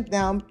taken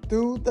them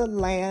through the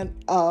land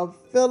of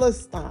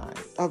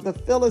the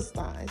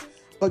Philistines.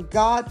 But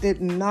God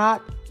did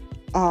not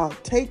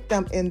take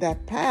them in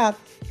that path.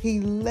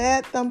 He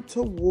led them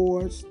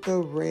towards the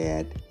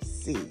Red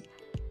Sea.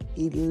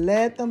 He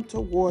led them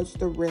towards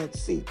the Red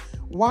Sea.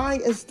 Why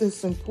is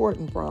this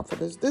important,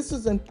 prophetess? This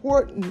is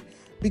important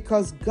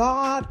because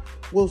God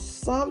will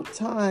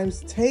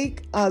sometimes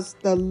take us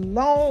the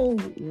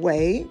long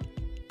way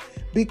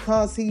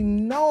because he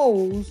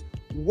knows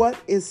what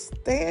is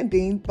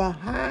standing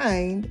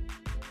behind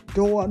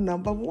door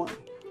number one.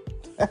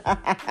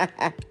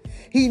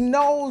 He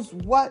knows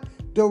what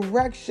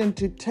direction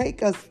to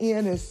take us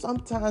in, and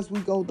sometimes we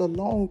go the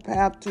long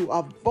path to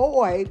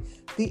avoid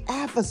the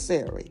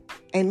adversary.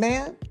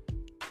 Amen?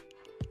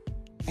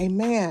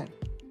 Amen.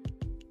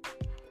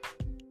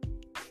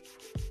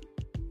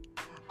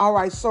 All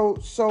right,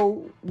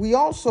 so we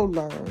also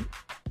learn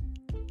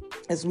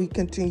as we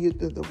continue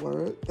through the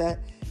word that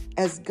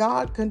as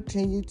God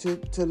continued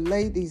to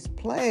lay these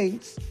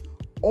plagues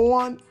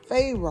on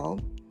Pharaoh,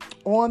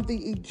 on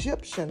the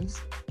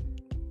Egyptians,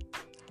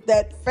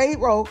 that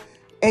Pharaoh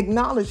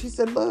acknowledged. He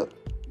said, look,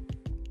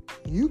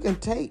 you can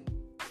take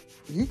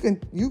your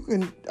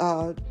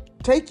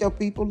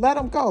people, let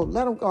them go.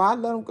 I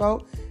let them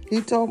go.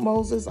 He told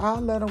Moses,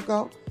 I'll let them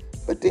go.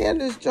 But then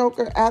this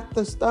joker,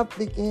 after stuff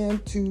began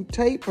to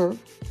taper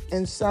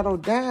and settle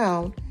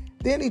down,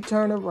 then he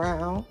turned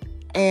around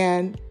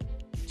and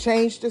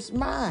changed his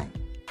mind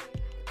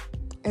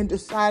and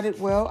decided,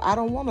 well, I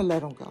don't want to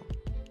let them go.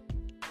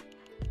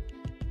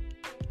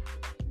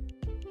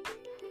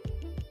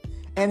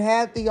 And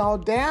had the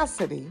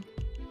audacity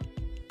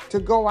to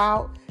go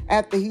out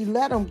after he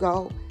let them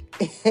go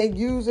and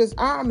use his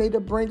army to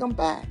bring them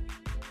back.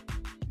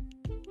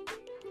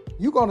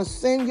 You're going to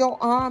send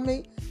your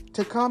army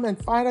to come and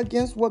fight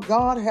against what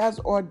God has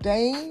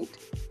ordained?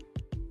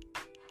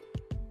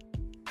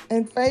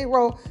 And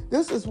Pharaoh,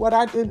 this is what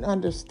I didn't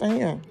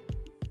understand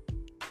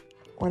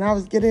when I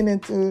was getting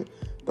into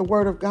the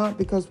Word of God,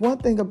 because one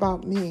thing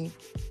about me,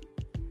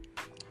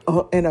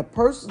 on a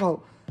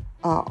personal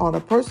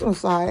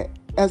side,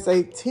 as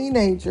a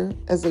teenager,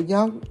 as a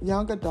young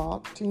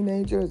adult,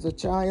 teenager, as a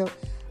child,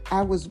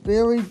 I was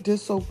very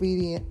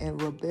disobedient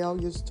and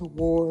rebellious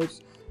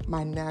towards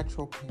my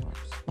natural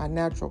parents.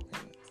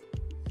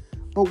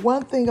 But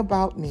one thing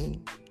about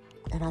me,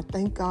 and I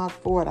thank God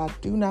for it, I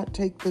do not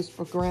take this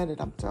for granted,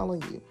 I'm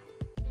telling you.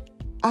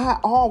 I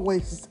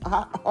always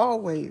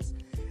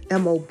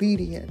am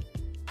obedient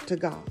to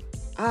God.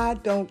 I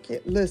don't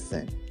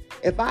listen,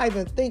 if I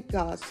even think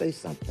God say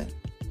something,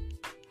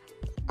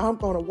 I'm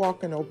going to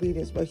walk in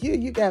obedience. But here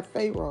you got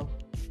Pharaoh.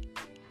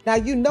 Now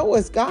you know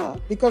it's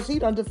God because he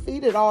done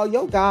defeated all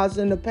your gods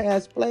in the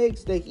past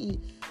plagues that he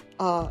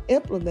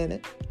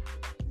implemented.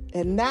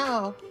 And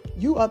now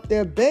you up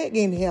there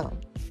begging him.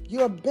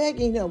 You're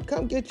begging him,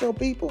 come get your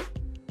people.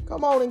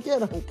 Come on and get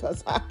them,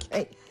 because I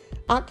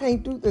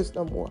can't do this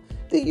no more.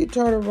 Then you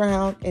turn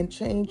around and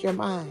change your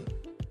mind.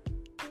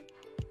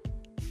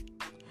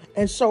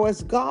 And so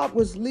as God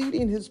was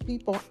leading his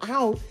people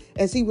out,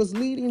 as he was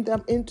leading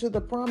them into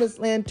the promised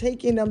land,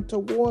 taking them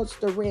towards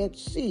the Red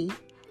Sea,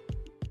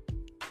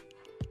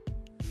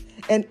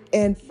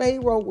 and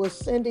Pharaoh was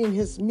sending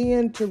his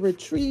men to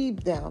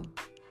retrieve them,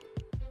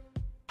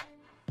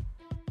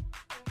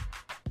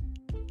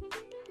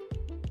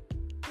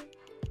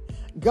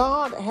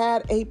 God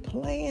had a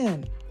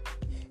plan.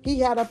 He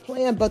had a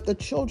plan, but the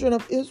children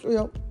of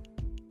Israel,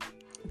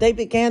 they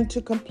began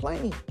to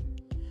complain.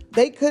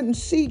 They couldn't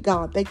see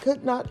God. They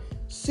could not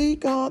see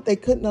God. They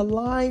couldn't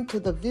align to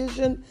the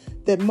vision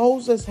that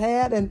Moses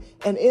had. And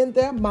in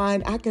their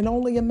mind, I can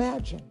only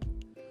imagine.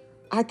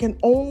 I can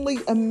only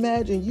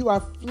imagine you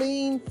are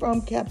fleeing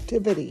from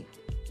captivity,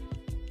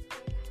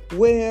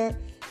 where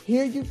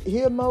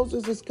here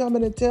Moses is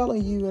coming and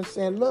telling you and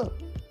saying, look,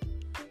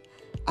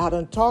 I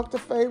done talked to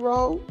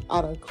Pharaoh.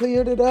 I done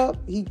cleared it up.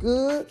 He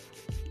good.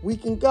 We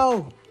can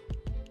go.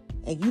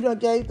 And you done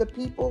gave the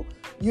people,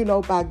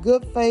 by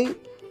good faith,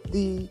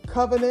 the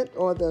covenant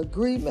or the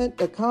agreement,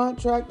 the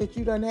contract that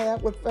you done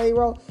had with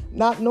Pharaoh,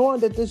 not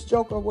knowing that this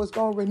joker was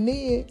going to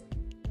renege.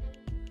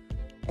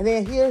 And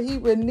then here he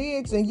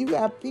reneges, and you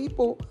have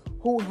people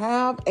who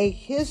have a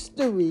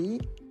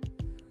history.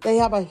 They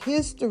have a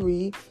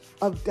history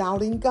of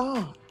doubting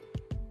God.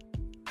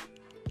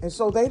 And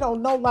so they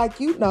don't know like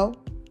you know.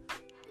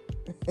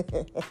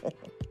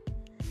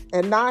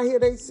 And now here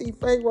they see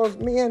Pharaoh's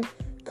men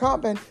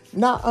coming,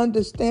 not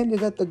understanding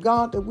that the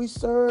God that we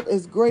serve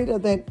is greater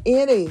than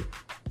any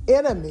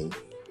enemy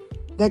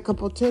that could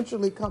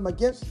potentially come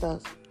against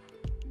us.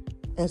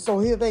 And so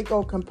here they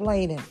go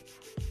complaining.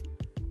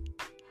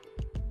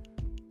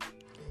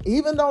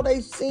 Even though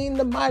they've seen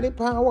the mighty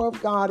power of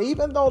God,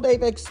 even though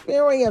they've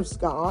experienced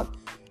God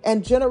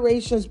and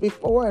generations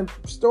before, and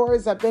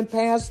stories have been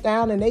passed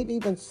down, and they've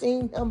even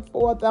seen him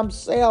for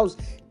themselves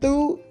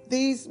through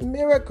these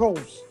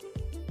miracles,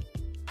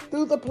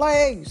 through the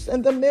plagues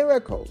and the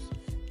miracles,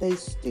 they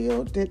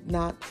still did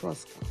not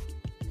trust God.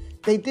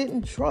 They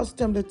didn't trust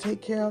him to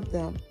take care of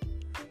them.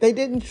 They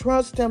didn't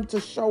trust him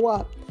to show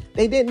up.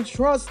 They didn't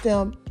trust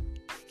him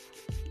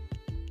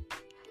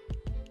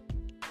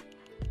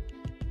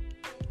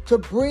to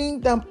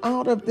bring them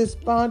out of this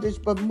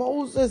bondage. But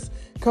Moses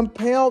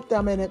compelled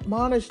them and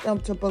admonished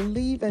them to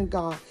believe in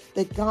God,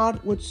 that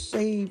God would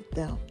save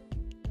them.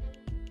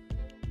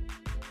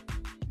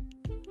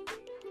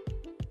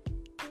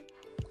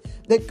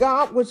 That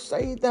God would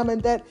save them,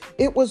 and that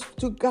it was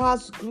to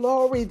God's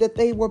glory that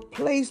they were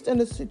placed in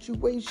a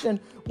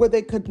situation where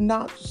they could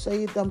not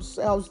save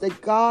themselves,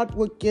 that God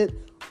would get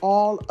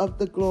all of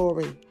the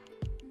glory.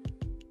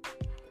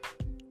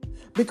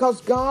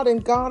 Because God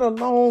and God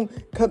alone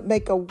could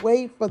make a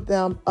way for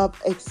them of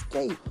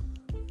escape.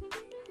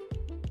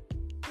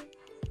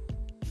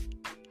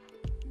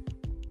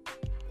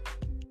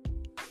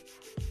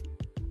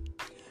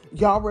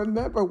 Y'all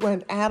remember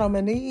when Adam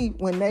and Eve,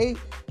 when they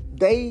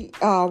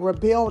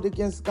rebelled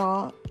against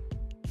God,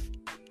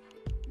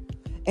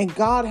 and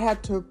God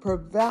had to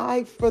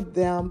provide for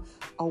them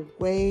a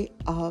way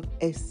of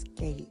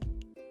escape.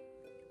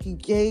 He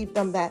gave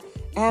them that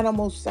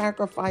animal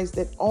sacrifice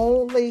that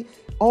only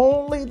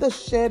the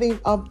shedding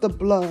of the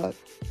blood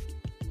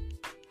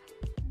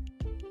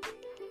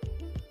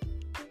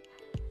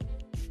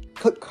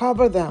could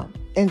cover them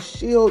and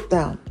shield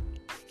them.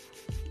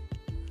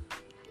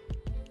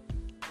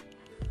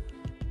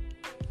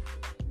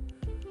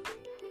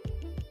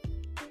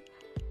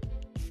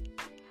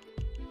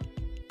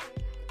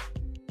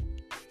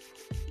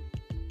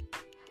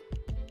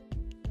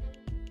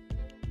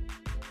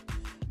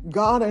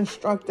 God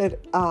instructed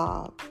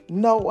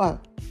Noah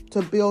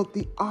to build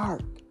the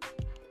ark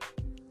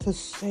to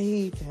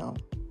save him,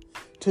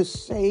 to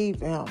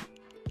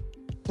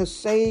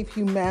save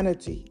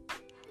humanity,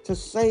 to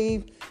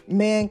save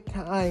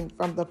mankind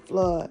from the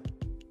flood.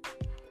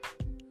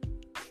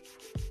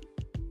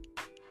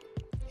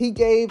 He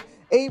gave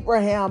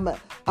Abraham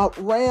a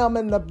ram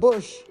in the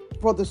bush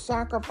for the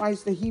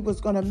sacrifice that he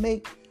was going to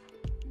make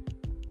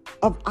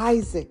of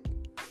Isaac.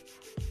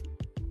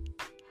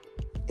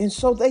 And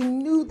so they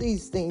knew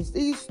these things.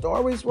 These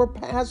stories were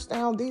passed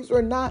down. These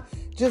were not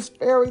just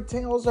fairy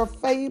tales or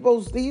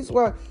fables. These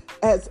were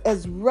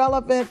as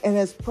relevant and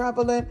as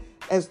prevalent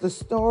as the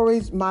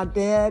stories my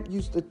dad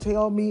used to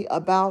tell me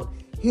about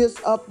his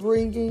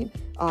upbringing,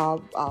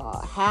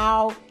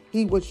 how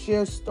he would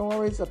share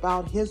stories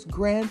about his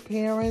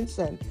grandparents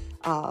and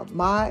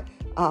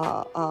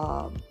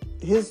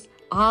his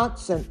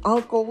aunts and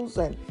uncles,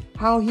 and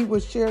how he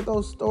would share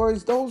those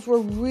stories. Those were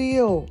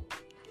real.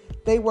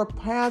 They were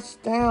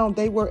passed down.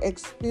 They were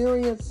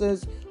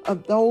experiences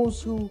of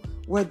those who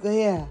were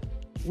there.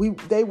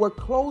 They were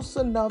close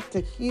enough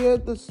to hear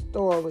the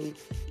story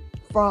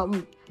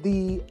from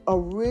the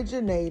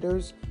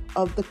originators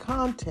of the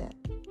content.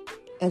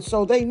 And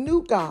so they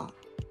knew God.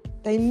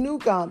 They knew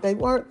God. They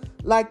weren't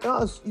like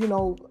us,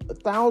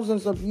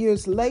 thousands of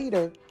years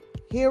later,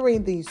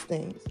 hearing these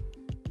things.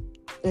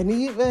 And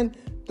even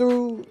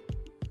through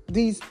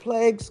these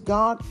plagues,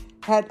 God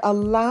had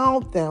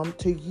allowed them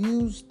to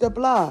use the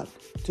blood,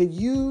 to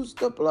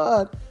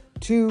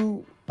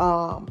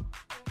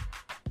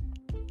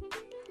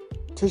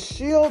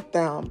shield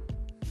them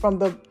from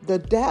the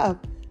death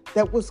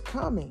that was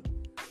coming.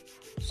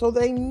 So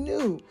they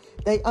knew,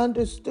 they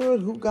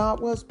understood who God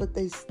was, but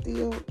they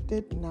still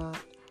did not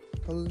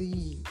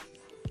believe.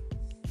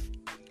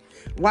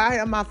 Why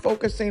am I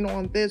focusing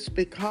on this?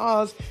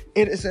 Because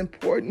it is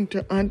important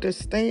to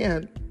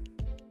understand,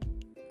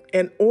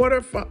 in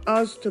order for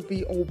us to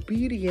be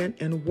obedient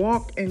and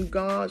walk in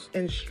God's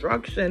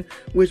instruction,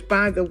 which,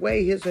 by the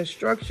way, his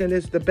instruction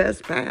is the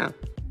best path,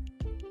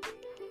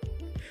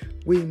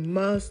 we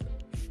must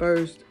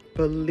first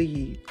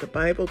believe. The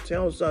Bible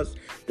tells us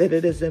that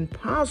it is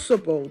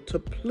impossible to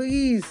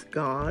please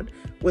God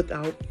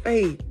without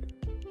faith.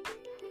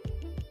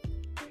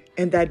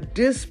 And that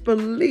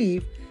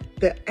disbelief,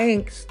 the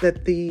angst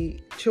that the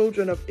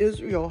children of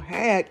Israel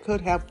had,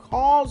 could have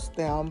caused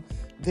them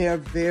their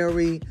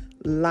very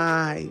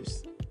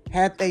lives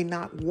had they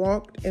not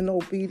walked in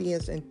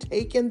obedience and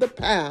taken the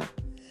path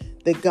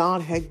that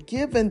God had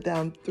given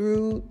them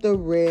through the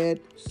Red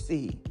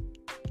Sea.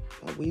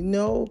 We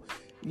know,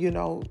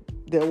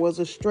 there was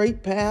a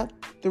straight path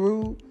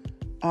through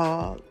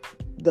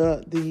the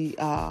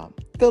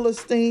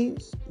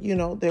Philistines.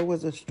 There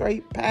was a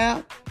straight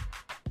path,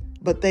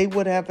 but they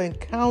would have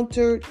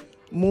encountered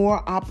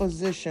more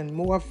opposition,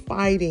 more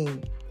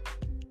fighting,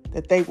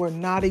 that they were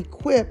not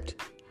equipped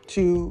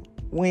to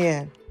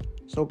win.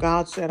 So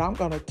God said, I'm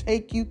going to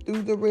take you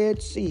through the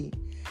Red Sea.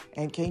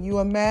 And can you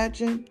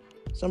imagine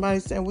somebody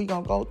saying, we're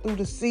going to go through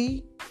the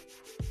sea?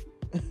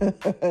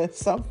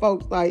 Some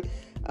folks like,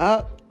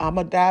 I'm going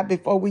to die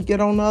before we get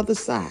on the other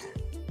side.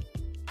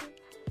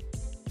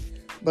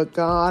 But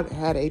God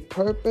had a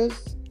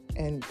purpose,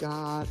 and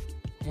God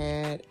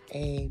had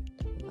a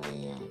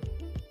plan.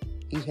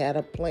 He had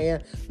a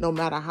plan, no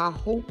matter how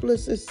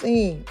hopeless it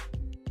seemed,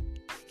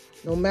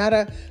 no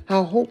matter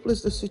how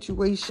hopeless the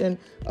situation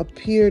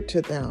appeared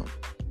to them.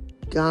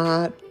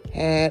 God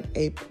had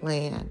a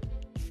plan.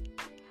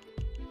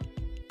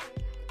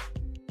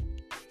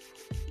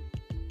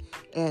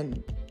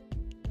 And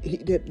he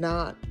did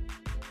not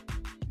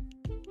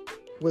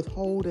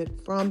withhold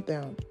it from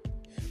them.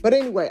 But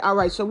anyway, all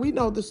right, so we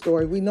know the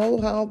story. We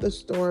know how the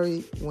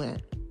story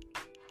went.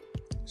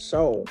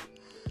 So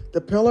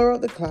the pillar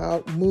of the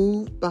cloud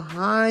moved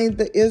behind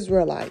the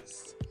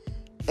Israelites,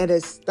 and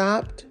it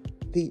stopped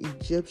the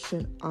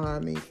Egyptian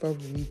army from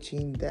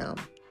reaching them.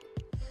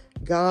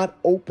 God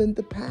opened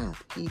the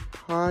path. He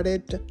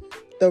parted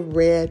the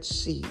Red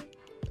Sea,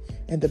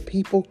 and the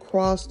people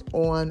crossed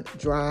on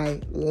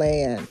dry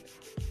land.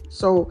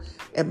 So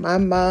in my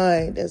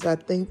mind, as I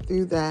think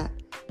through that,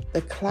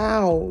 the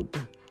cloud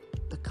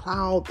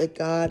that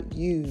God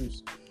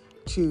used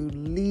to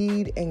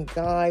lead and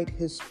guide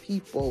his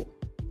people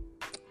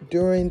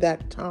during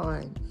that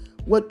time.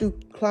 What do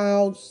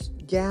clouds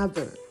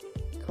gather?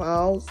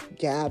 Clouds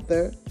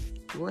gather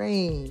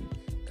rain.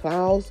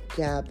 Clouds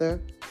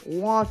gather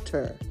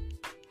water.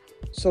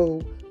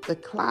 So the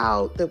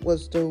cloud that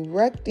was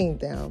directing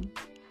them,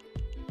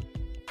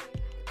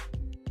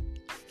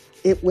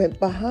 it went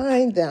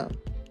behind them.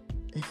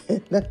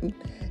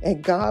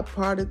 And God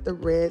parted the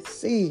Red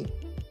Sea.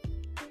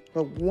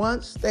 But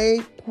once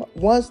they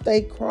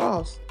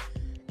crossed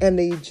and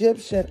the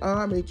Egyptian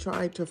army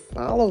tried to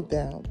follow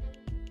them,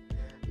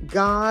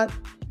 God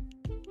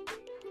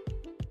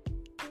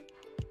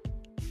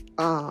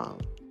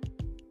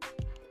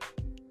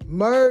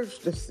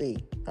merged the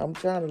sea. I'm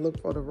trying to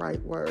look for the right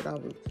word.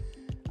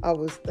 I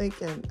was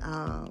thinking,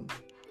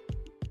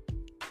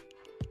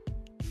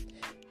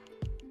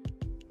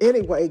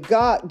 anyway,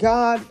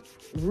 God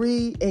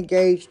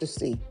re-engaged the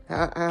sea.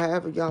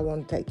 However y'all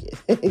want to take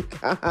it.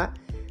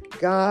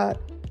 God,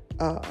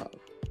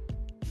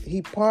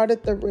 he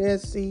parted the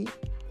Red Sea,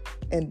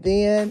 and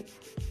then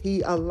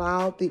he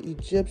allowed the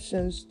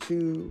Egyptians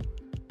to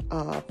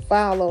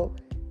follow,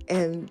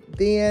 and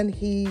then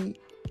he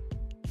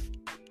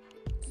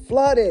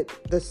flooded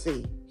the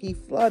sea. He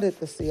flooded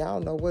the sea. I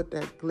don't know what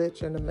that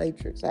glitch in the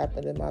matrix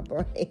happened in my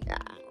brain.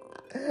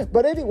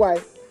 But anyway,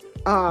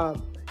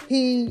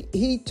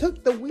 he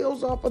took the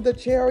wheels off of the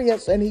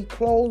chariots, and he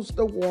closed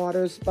the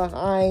waters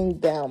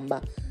behind them.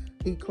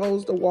 He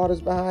closed the waters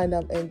behind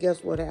them, and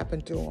guess what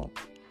happened to them?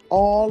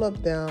 All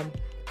of them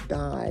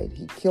died.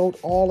 He killed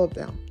all of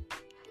them.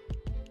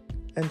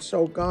 And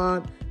so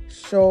God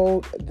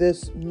showed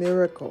this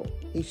miracle.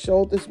 He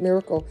showed this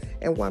miracle.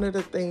 And one of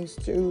the things,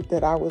 too,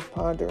 that I was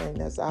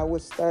pondering as I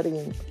was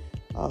studying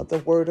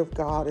the Word of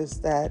God is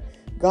that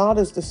God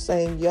is the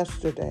same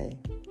yesterday,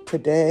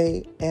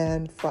 today,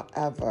 and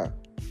forever.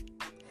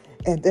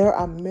 And there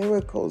are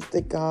miracles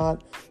that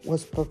God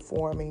was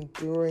performing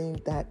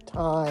during that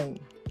time.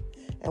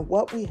 And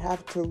what we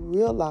have to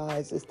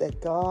realize is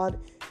that God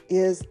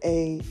is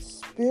a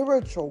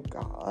spiritual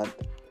God,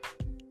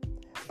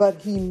 but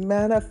he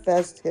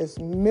manifests his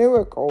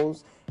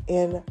miracles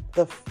in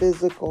the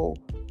physical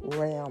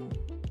realm.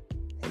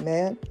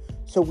 Amen.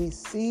 So we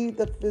see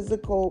the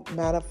physical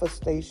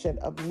manifestation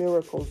of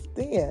miracles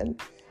then,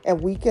 and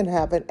we can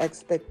have an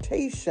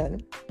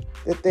expectation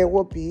that there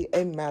will be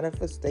a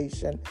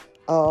manifestation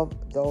of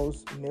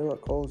those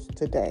miracles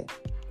today.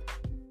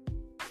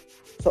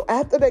 So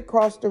after they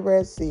crossed the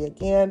Red Sea,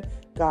 again,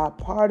 God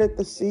parted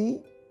the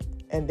sea,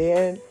 and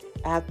then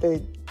after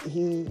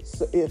it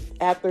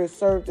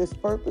served its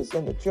purpose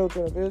and the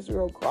children of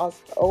Israel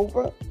crossed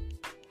over,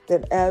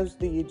 then as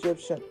the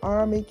Egyptian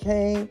army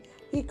came,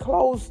 he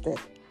closed it.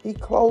 He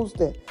closed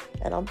it.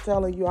 And I'm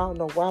telling you, I don't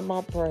know why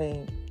my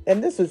brain,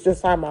 and this is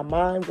just how my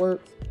mind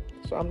works,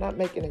 so I'm not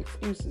making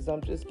excuses.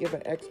 I'm just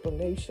giving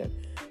explanation.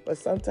 But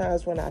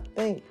sometimes when I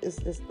think, it's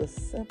just the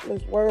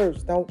simplest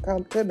words don't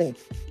come to me.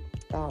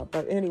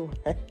 But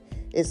anyway,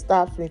 it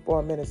stops me for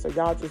a minute, so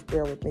y'all just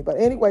bear with me. But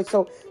anyway,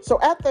 so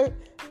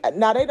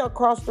now they don't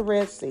cross the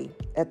Red Sea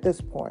at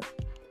this point.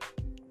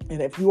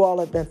 And if you all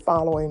have been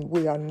following,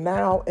 we are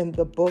now in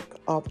the book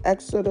of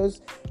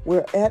Exodus.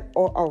 We're at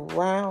or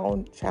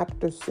around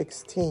chapter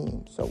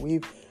 16. So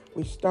we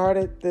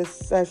started this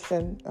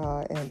session,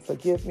 and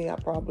forgive me, I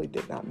probably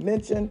did not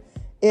mention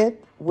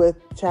it, with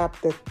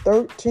chapter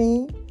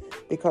 13,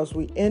 because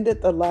we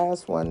ended the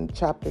last one,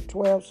 chapter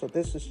 12. So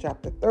this is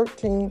chapter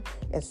 13.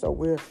 And so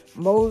we're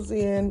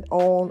moseying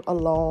on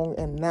along,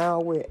 and now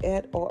we're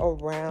at or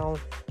around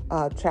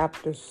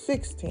chapter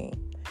 16.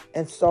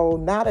 And so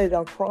now they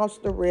done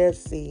crossed the Red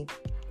Sea,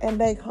 and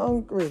they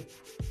hungry.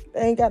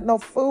 They ain't got no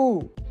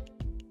food.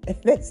 And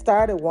they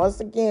started once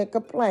again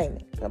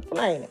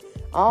complaining.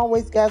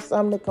 Always got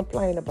something to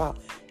complain about.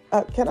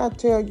 Can I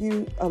tell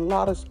you, a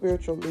lot of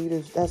spiritual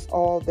leaders, that's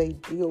all they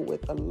deal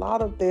with. A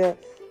lot of their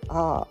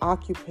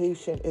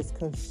occupation is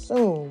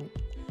consumed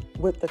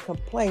with the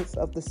complaints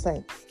of the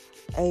saints.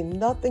 Ain't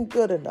nothing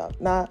good enough.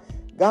 Now,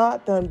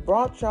 God done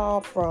brought y'all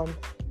from,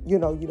 you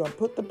done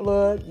put the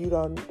blood, you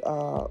done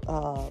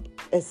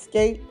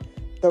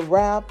escaped the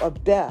wrath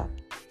of death.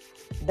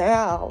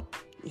 Now,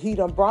 he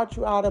done brought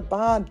you out of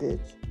bondage,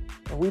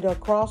 and we done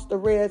crossed the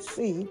Red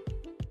Sea.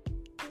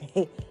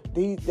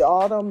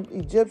 All them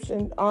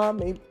Egyptian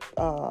army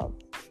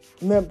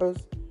members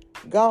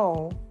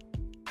gone.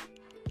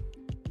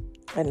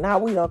 And now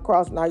we done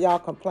crossed. Now y'all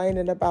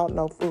complaining about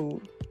no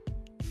food.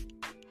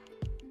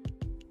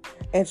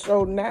 And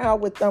so now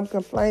with them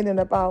complaining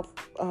about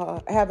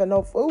having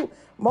no food,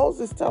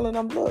 Moses telling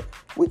them, look,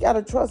 we got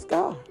to trust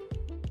God,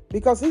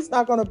 because he's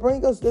not going to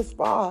bring us this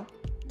far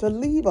to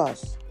leave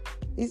us.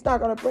 He's not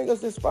going to bring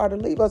us this far to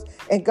leave us.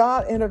 And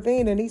God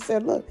intervened, and he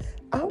said, look,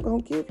 I'm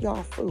going to give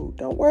y'all food.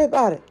 Don't worry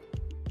about it.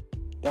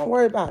 Don't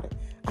worry about it.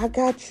 I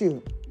got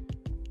you.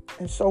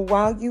 And so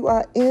while you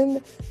are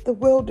in the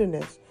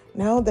wilderness,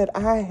 now that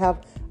I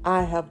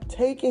have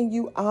taken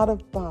you out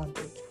of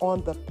bondage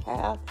on the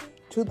path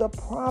to the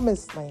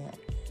promised land,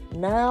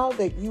 now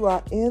that you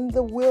are in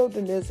the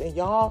wilderness and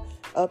y'all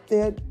up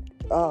there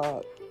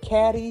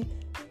catty,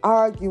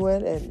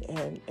 arguing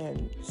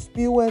and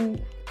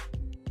spewing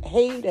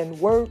hate and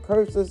word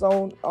curses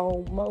on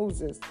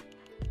Moses,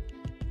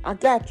 I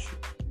got you.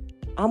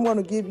 I'm going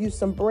to give you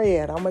some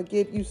bread. I'm going to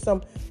give you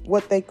some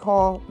what they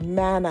call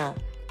manna.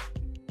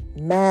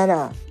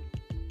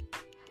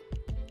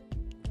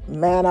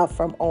 Manna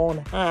from on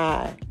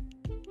high.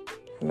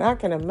 And I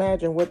can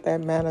imagine what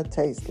that manna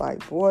tastes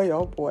like. Boy,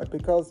 oh boy,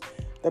 because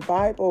the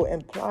Bible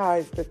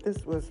implies that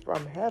this was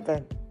from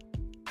heaven.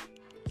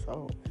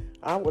 So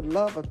I would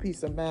love a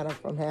piece of manna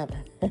from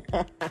heaven.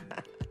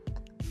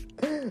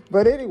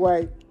 But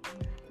anyway,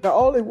 the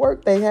only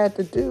work they had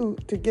to do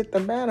to get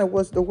the manna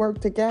was the work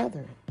to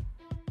gather it.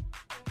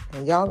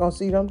 And y'all gonna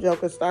see them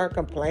jokers start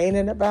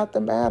complaining about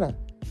the manna.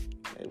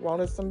 They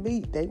wanted some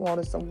meat. They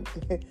wanted some,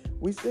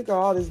 we sick of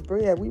all this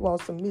bread. We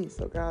want some meat.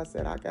 So God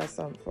said, I got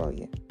something for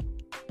you.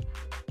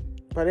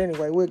 But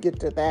anyway, we'll get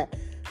to that.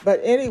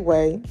 But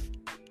anyway,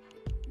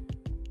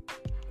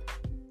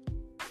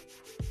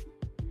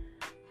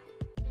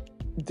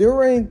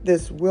 during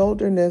this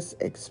wilderness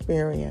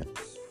experience,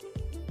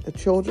 the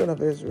children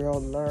of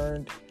Israel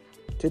learned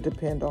to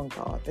depend on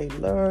God. They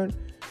learned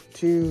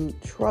to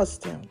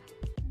trust him.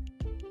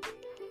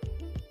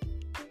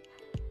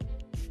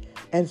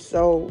 And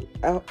so,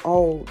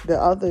 the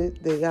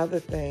other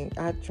thing,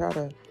 I try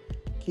to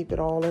keep it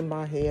all in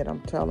my head,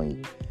 I'm telling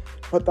you.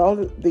 But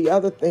the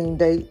other thing,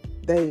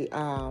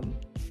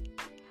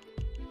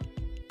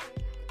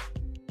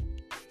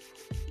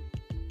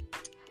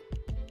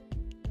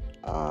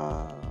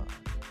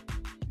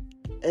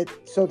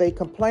 so they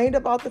complained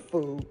about the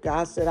food.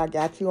 God said, I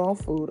got you on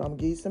food. I'm going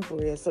to give you some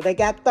bread. So they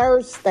got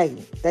thirsty.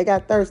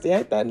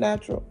 Ain't that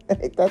natural?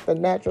 Ain't that the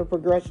natural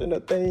progression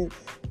of things?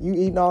 You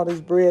eating all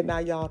this bread, now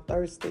y'all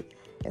thirsty.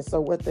 And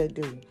so what they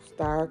do,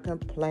 start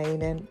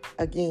complaining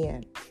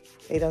again.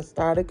 They done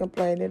started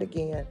complaining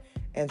again.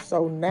 And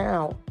so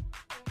now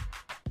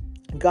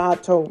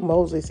God told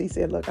Moses, he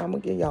said, look, I'm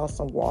going to give y'all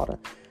some water.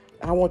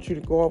 I want you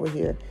to go over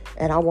here,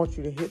 and I want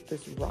you to hit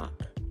this rock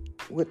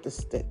with the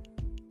stick.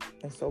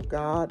 And so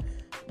God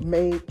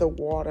made the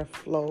water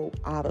flow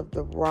out of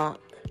the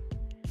rock.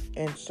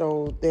 And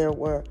so there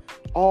were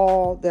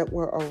all that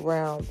were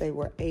around, they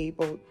were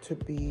able to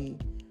be,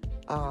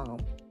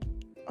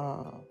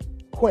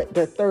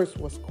 their thirst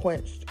was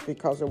quenched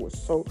because there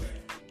was so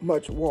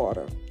much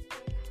water.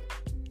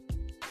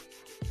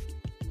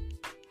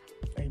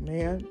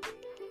 Amen.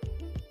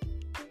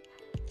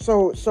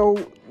 So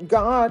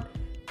God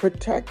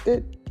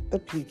protected the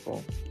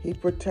people. He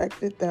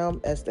protected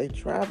them as they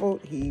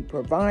traveled. He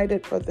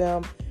provided for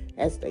them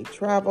as they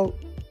traveled.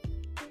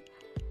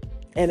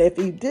 And if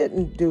he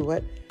didn't do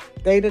it,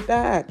 they'd have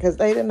died because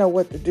they didn't know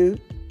what to do.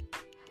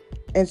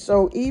 And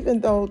so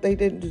even though they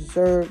didn't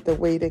deserve the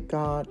way that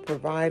God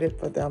provided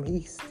for them,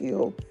 he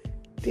still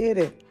did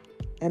it.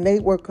 And they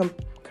were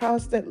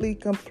constantly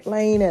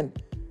complaining.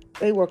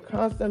 They were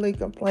constantly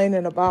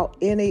complaining about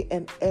any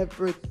and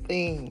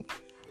everything.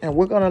 And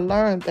we're going to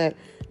learn that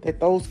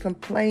those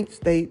complaints,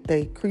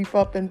 they creep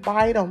up and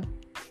bite them.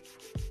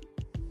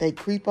 They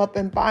creep up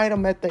and bite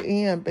them at the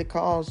end,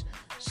 because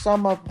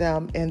some of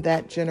them in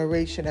that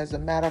generation, as a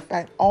matter of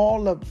fact,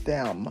 all of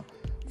them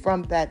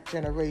from that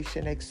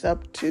generation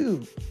except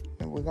two,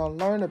 and we're going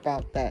to learn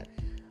about that,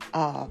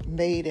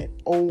 made it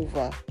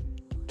over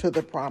to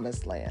the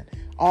promised land.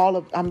 All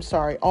of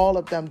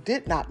them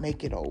did not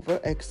make it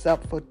over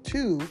except for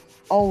two.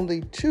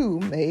 Only two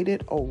made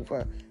it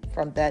over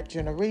from that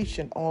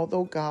generation,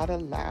 although God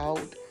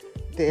allowed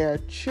their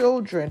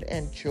children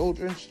and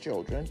children's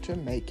children to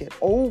make it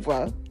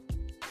over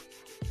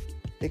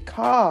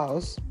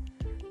because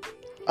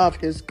of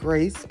his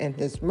grace and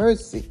his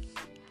mercy.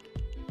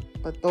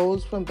 But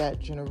those from that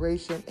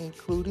generation,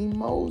 including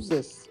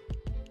Moses,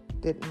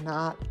 did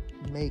not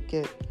make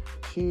it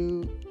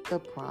to the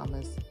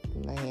promised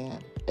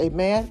land.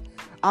 Amen.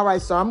 All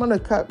right, so I'm going to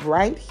cut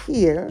right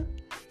here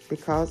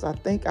because I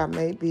think I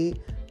may be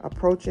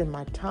approaching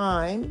my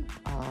time.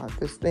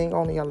 This thing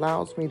only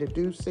allows me to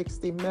do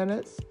 60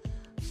 minutes.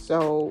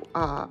 So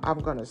I'm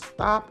going to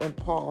stop and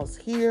pause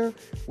here.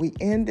 We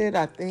ended,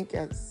 I think,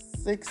 at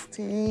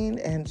 16.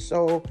 And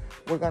so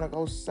we're going to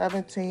go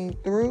 17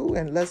 through,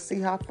 and let's see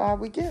how far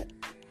we get.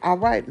 All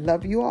right.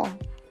 Love you all.